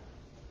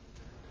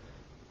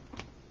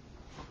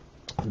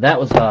 That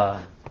was the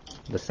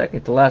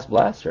second to last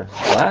blaster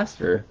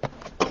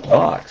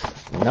box,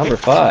 number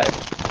 5.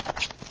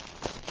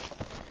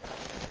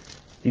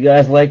 If you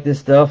guys like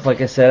this stuff,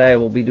 like I said, I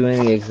will be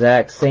doing the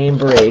exact same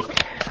break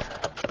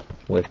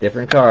with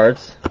different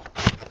cards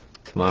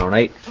tomorrow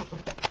night,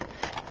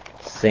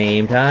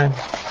 same time.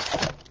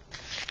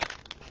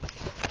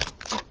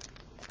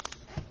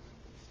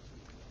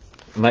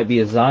 It might be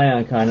a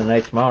Zion kind of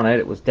night tomorrow night.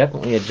 It was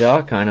definitely a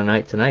Jaw kind of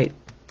night tonight.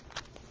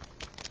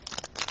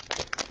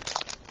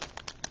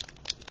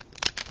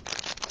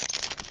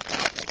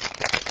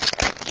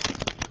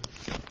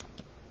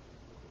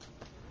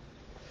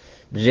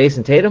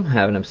 Jason Tatum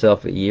having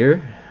himself a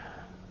year.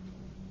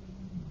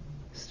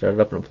 Started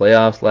up in the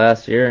playoffs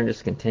last year and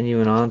just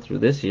continuing on through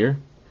this year.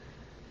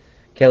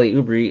 Kelly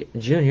Oubre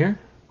Jr.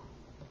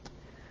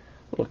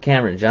 Little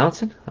Cameron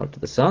Johnson out to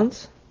the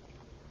Suns.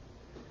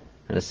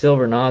 And a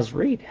silver Naz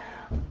Reid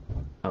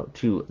out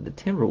to the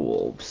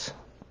Timberwolves.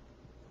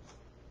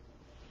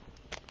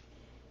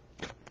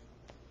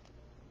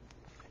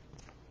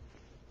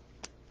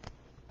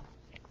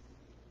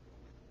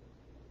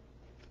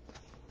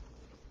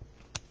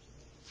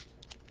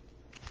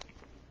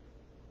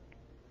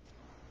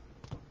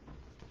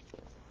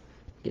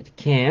 Get the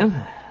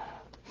Cam.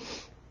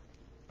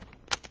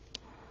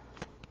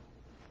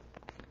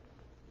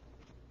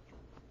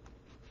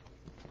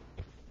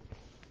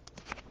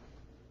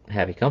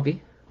 Happy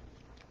comfy.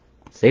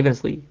 Saving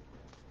sleep.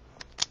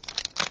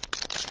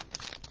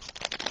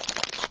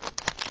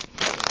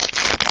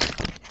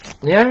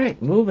 Yeah, alright,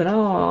 moving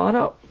on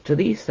up to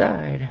the east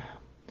side.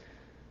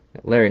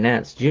 Got Larry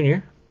Nance Jr.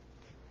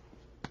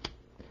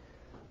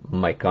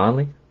 Mike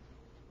Conley.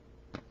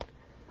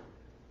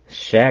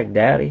 Shaq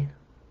Daddy.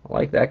 I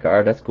like that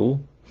card, that's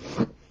cool.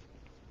 And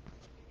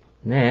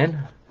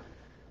then,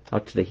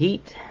 out to the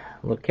Heat,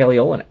 little Kelly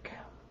Olynyk.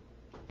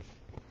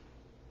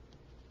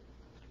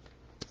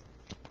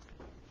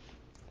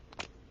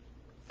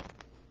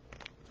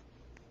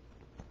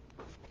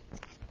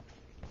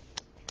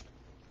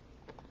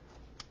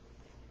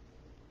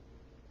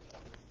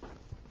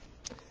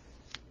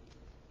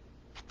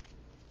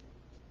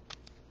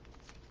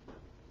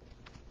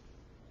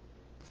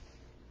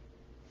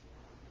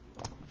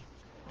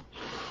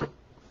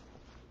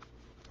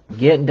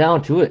 Getting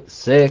down to it.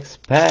 6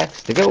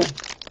 packs to go.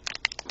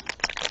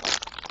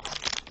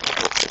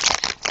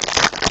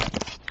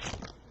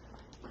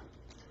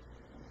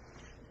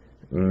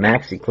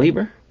 Maxi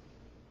Kleber.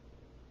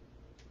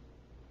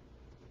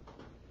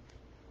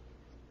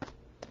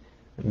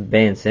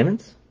 Ben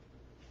Simmons.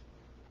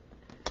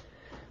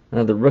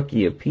 Another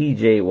rookie of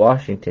P.J.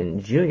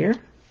 Washington Jr.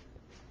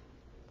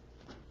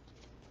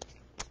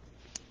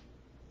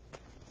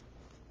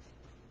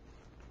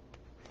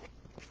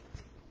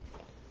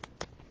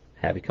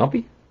 Happy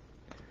Compy.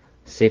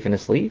 Safe in a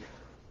sleeve.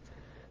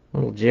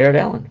 Little Jared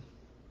Allen.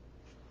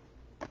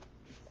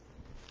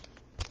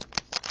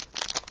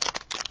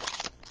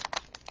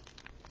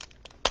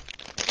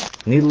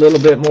 Need a little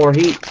bit more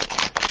heat.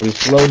 We've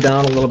slowed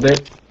down a little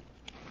bit.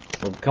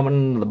 We're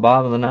coming to the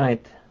bottom of the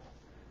ninth.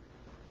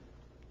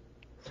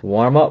 Let's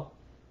warm up.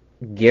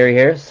 Gary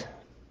Harris.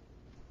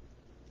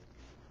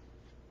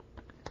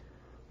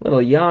 Little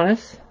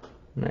Giannis.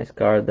 Nice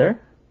card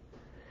there.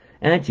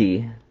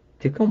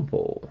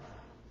 Antetokounmpo.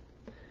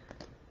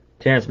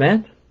 Terrence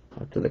Mann.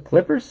 Up to the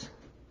Clippers.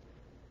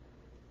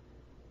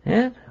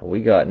 And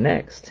we got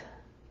next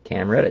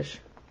Cam Reddish.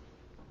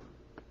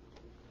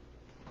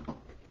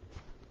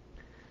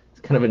 It's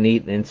kind of a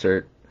neat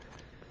insert.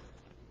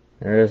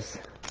 There's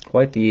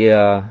quite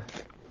the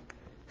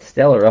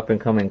stellar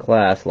up-and-coming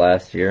class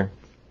last year.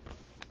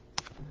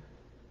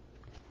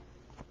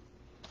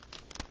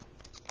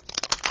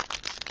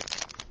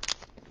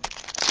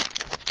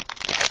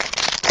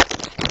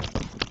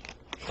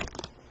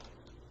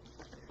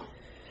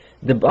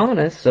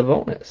 Domantas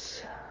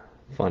Sabonis.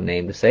 Fun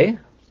name to say.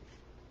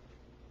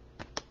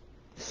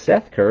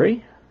 Seth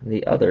Curry.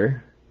 The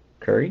other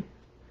Curry.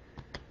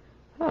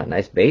 Oh,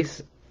 nice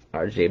base.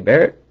 R.J.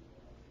 Barrett.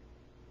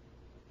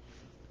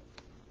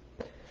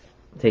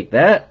 Take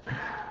that.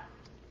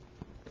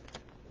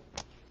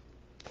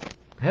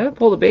 I haven't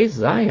pulled a base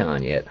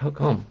Zion yet. How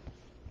come?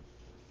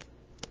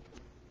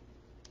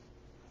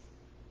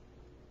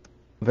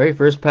 Very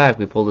first pack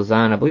we pulled a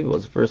Zion. I believe it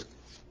was the first.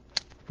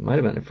 It might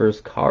have been the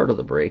first card of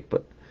the break,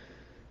 but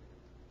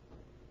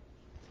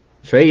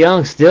Trae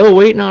Young still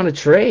waiting on a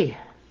Trae.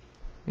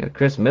 Got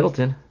Chris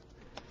Middleton.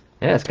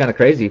 Yeah, it's kind of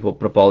crazy. We'll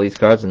put up all these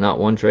cards and not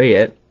one Trae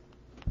yet.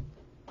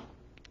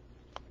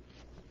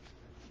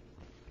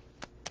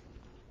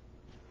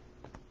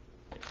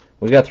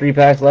 We got 3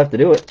 packs left to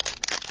do it.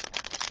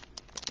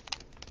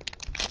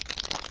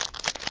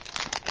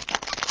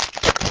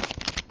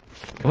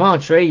 Come on,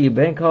 Trae, you've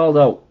been called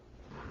out.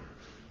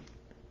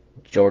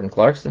 Jordan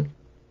Clarkson.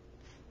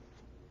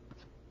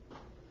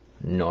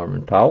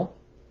 Norman Powell.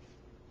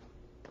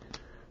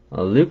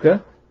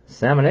 Luka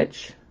Samanic.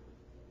 It's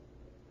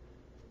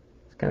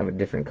kind of a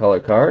different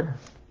color card.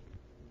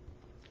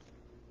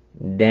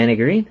 Danny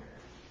Green.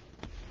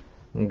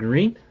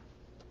 Green.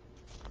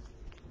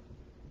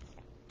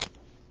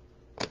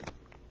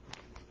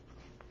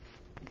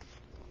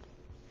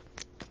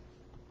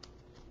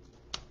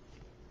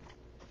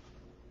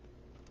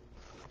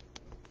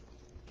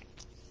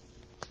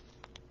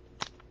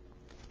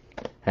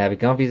 Happy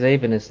Comfy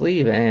safe in his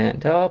sleeve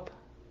and top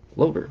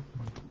loader.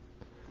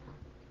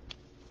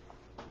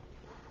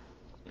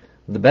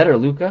 The better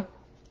Luka.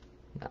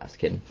 Nah, I was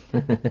kidding.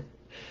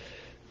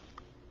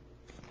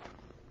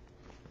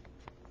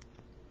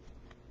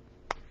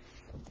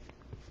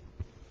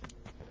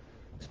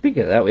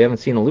 Speaking of that, we haven't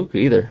seen a Luka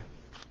either.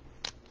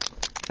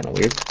 Kind of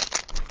weird.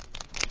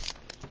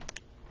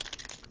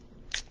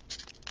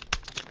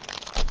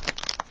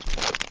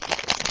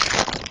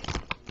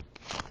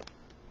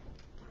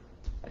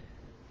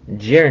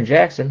 Jaren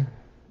Jackson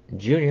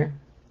Jr.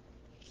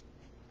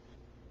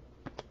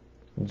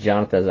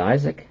 Jonathan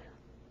Isaac.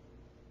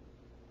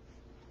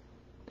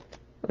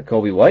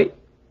 Kobe White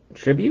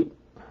tribute.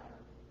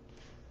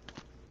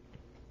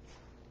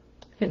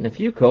 Hitting a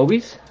few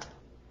Kobe's.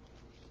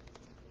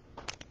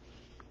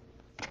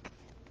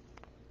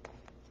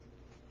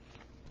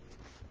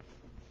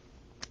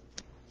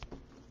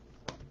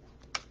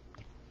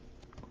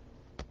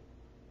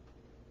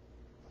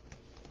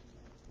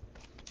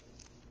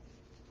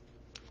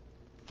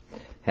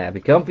 Happy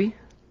Comfy.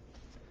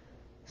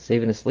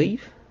 Saving a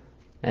sleeve.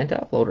 And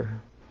top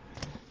loader.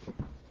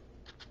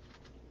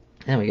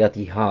 And we got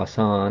the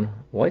Hassan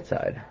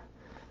Whiteside.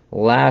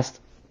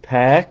 Last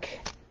pack,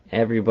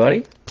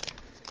 everybody.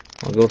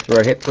 I'll go through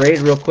our hit parade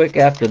real quick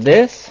after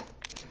this.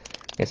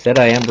 Like I said,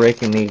 I am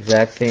breaking the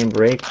exact same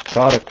break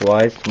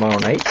product-wise tomorrow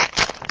night.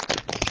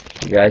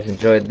 If you guys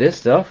enjoyed this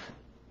stuff,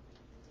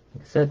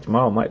 like I said,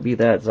 tomorrow might be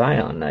that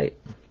Zion night.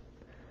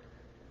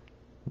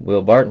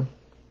 Will Barton.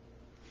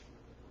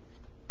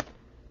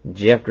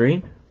 Jeff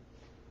Green.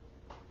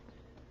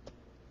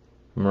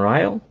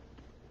 Marial.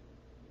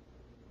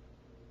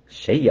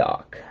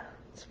 Shayok.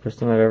 It's the first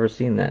time I've ever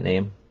seen that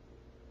name.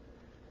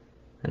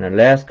 And our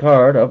last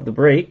card of the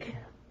break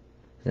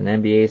is an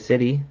NBA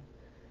City,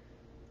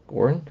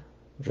 Goran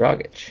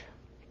Dragic.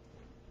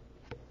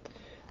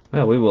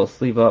 Well, we will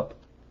sleeve up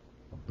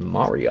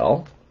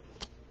Marial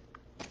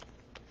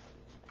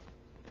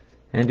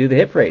and do the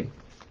hit parade,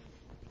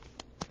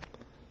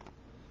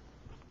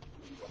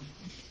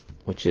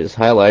 which is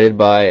highlighted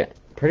by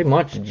pretty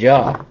much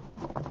Ja.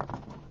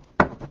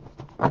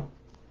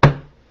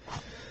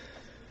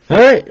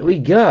 Alright, we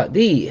got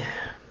the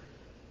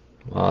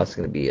Well, it's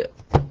going to be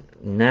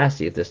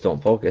nasty if this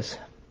don't focus.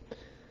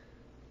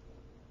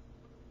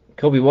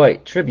 Kobe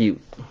White,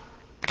 Tribute.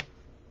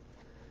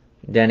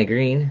 Danny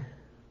Green.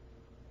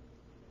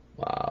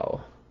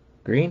 Wow.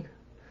 Green.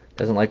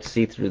 Doesn't like to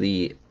see through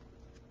the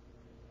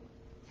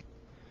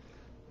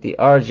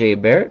R.J.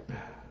 Barrett.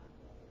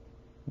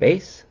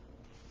 Base.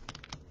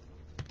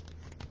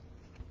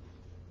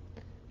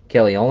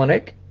 Kelly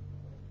Olynyk.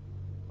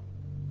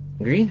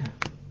 Green.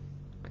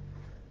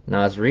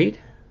 Naz Reid.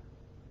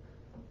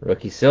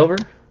 Rookie silver.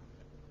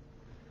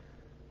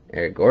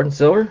 Eric Gordon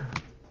silver.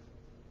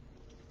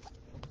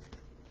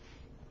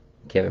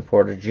 Kevin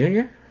Porter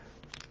Jr.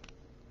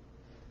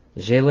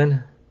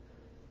 Jalen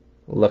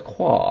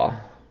Lacroix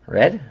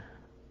red.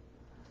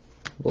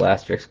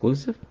 Blaster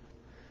exclusive.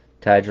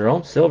 Ty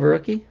Jerome silver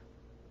rookie.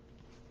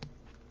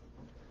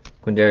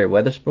 Quinndary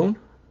Weatherspoon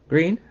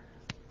green.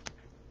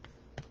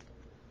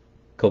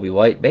 Kobe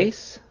White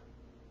base.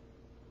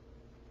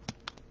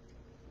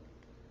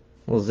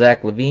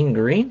 Zach LaVine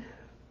green.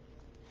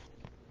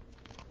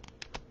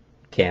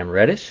 Cam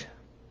Reddish.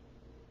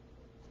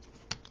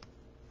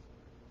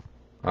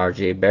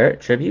 R.J. Barrett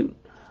tribute.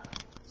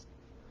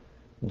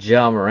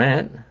 Ja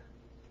Morant.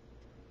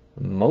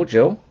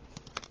 Mojo.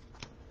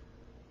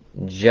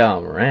 Ja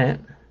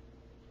Morant.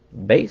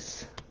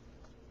 Base.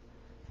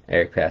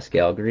 Eric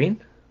Pascal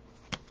green.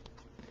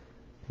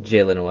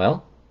 Jalen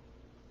Noel.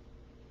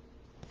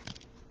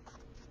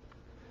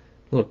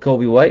 Little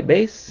Kobe White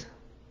base.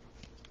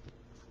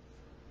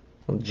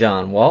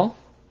 John Wall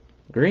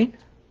green.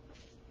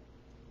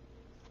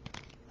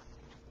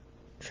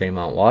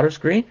 Tremont Waters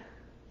green.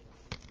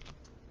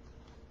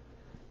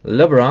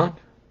 LeBron.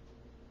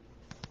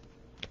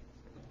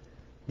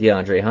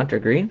 DeAndre Hunter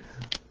green.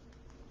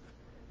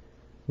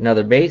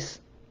 Another base,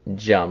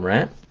 Ja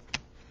Morant.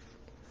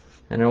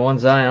 And then one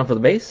Zion for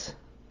the base.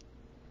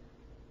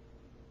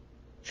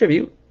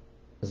 Tribute,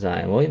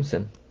 Zion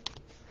Williamson.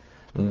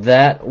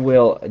 That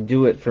will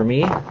do it for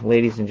me,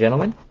 ladies and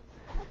gentlemen.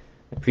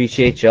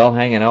 Appreciate y'all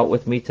hanging out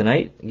with me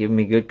tonight, giving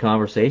me good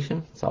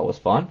conversation. It's always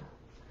fun.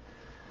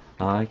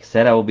 Like I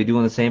said, I will be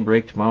doing the same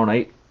break tomorrow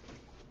night.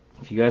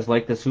 If you guys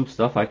like this hoop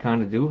stuff, I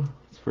kind of do.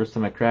 It's the first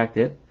time I cracked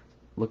it.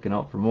 Looking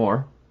out for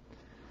more.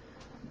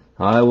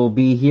 I will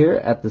be here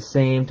at the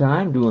same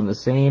time, doing the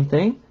same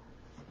thing.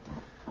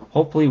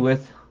 Hopefully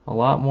with a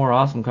lot more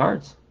awesome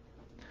cards.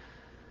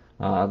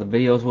 The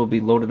videos will be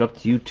loaded up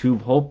to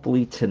YouTube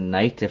hopefully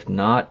tonight. If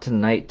not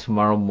tonight,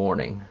 tomorrow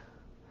morning.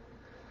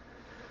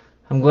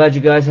 I'm glad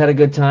you guys had a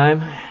good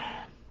time.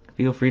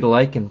 Feel free to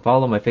like and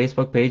follow my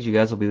Facebook page. You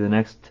guys will be the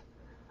next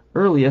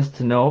earliest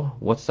to know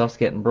what stuff's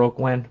getting broke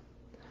when.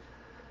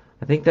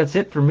 I think that's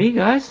it for me,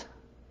 guys.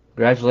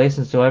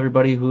 Congratulations to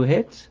everybody who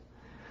hits.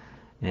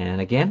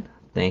 And again,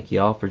 thank you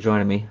all for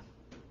joining me.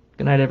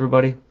 Good night,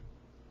 everybody.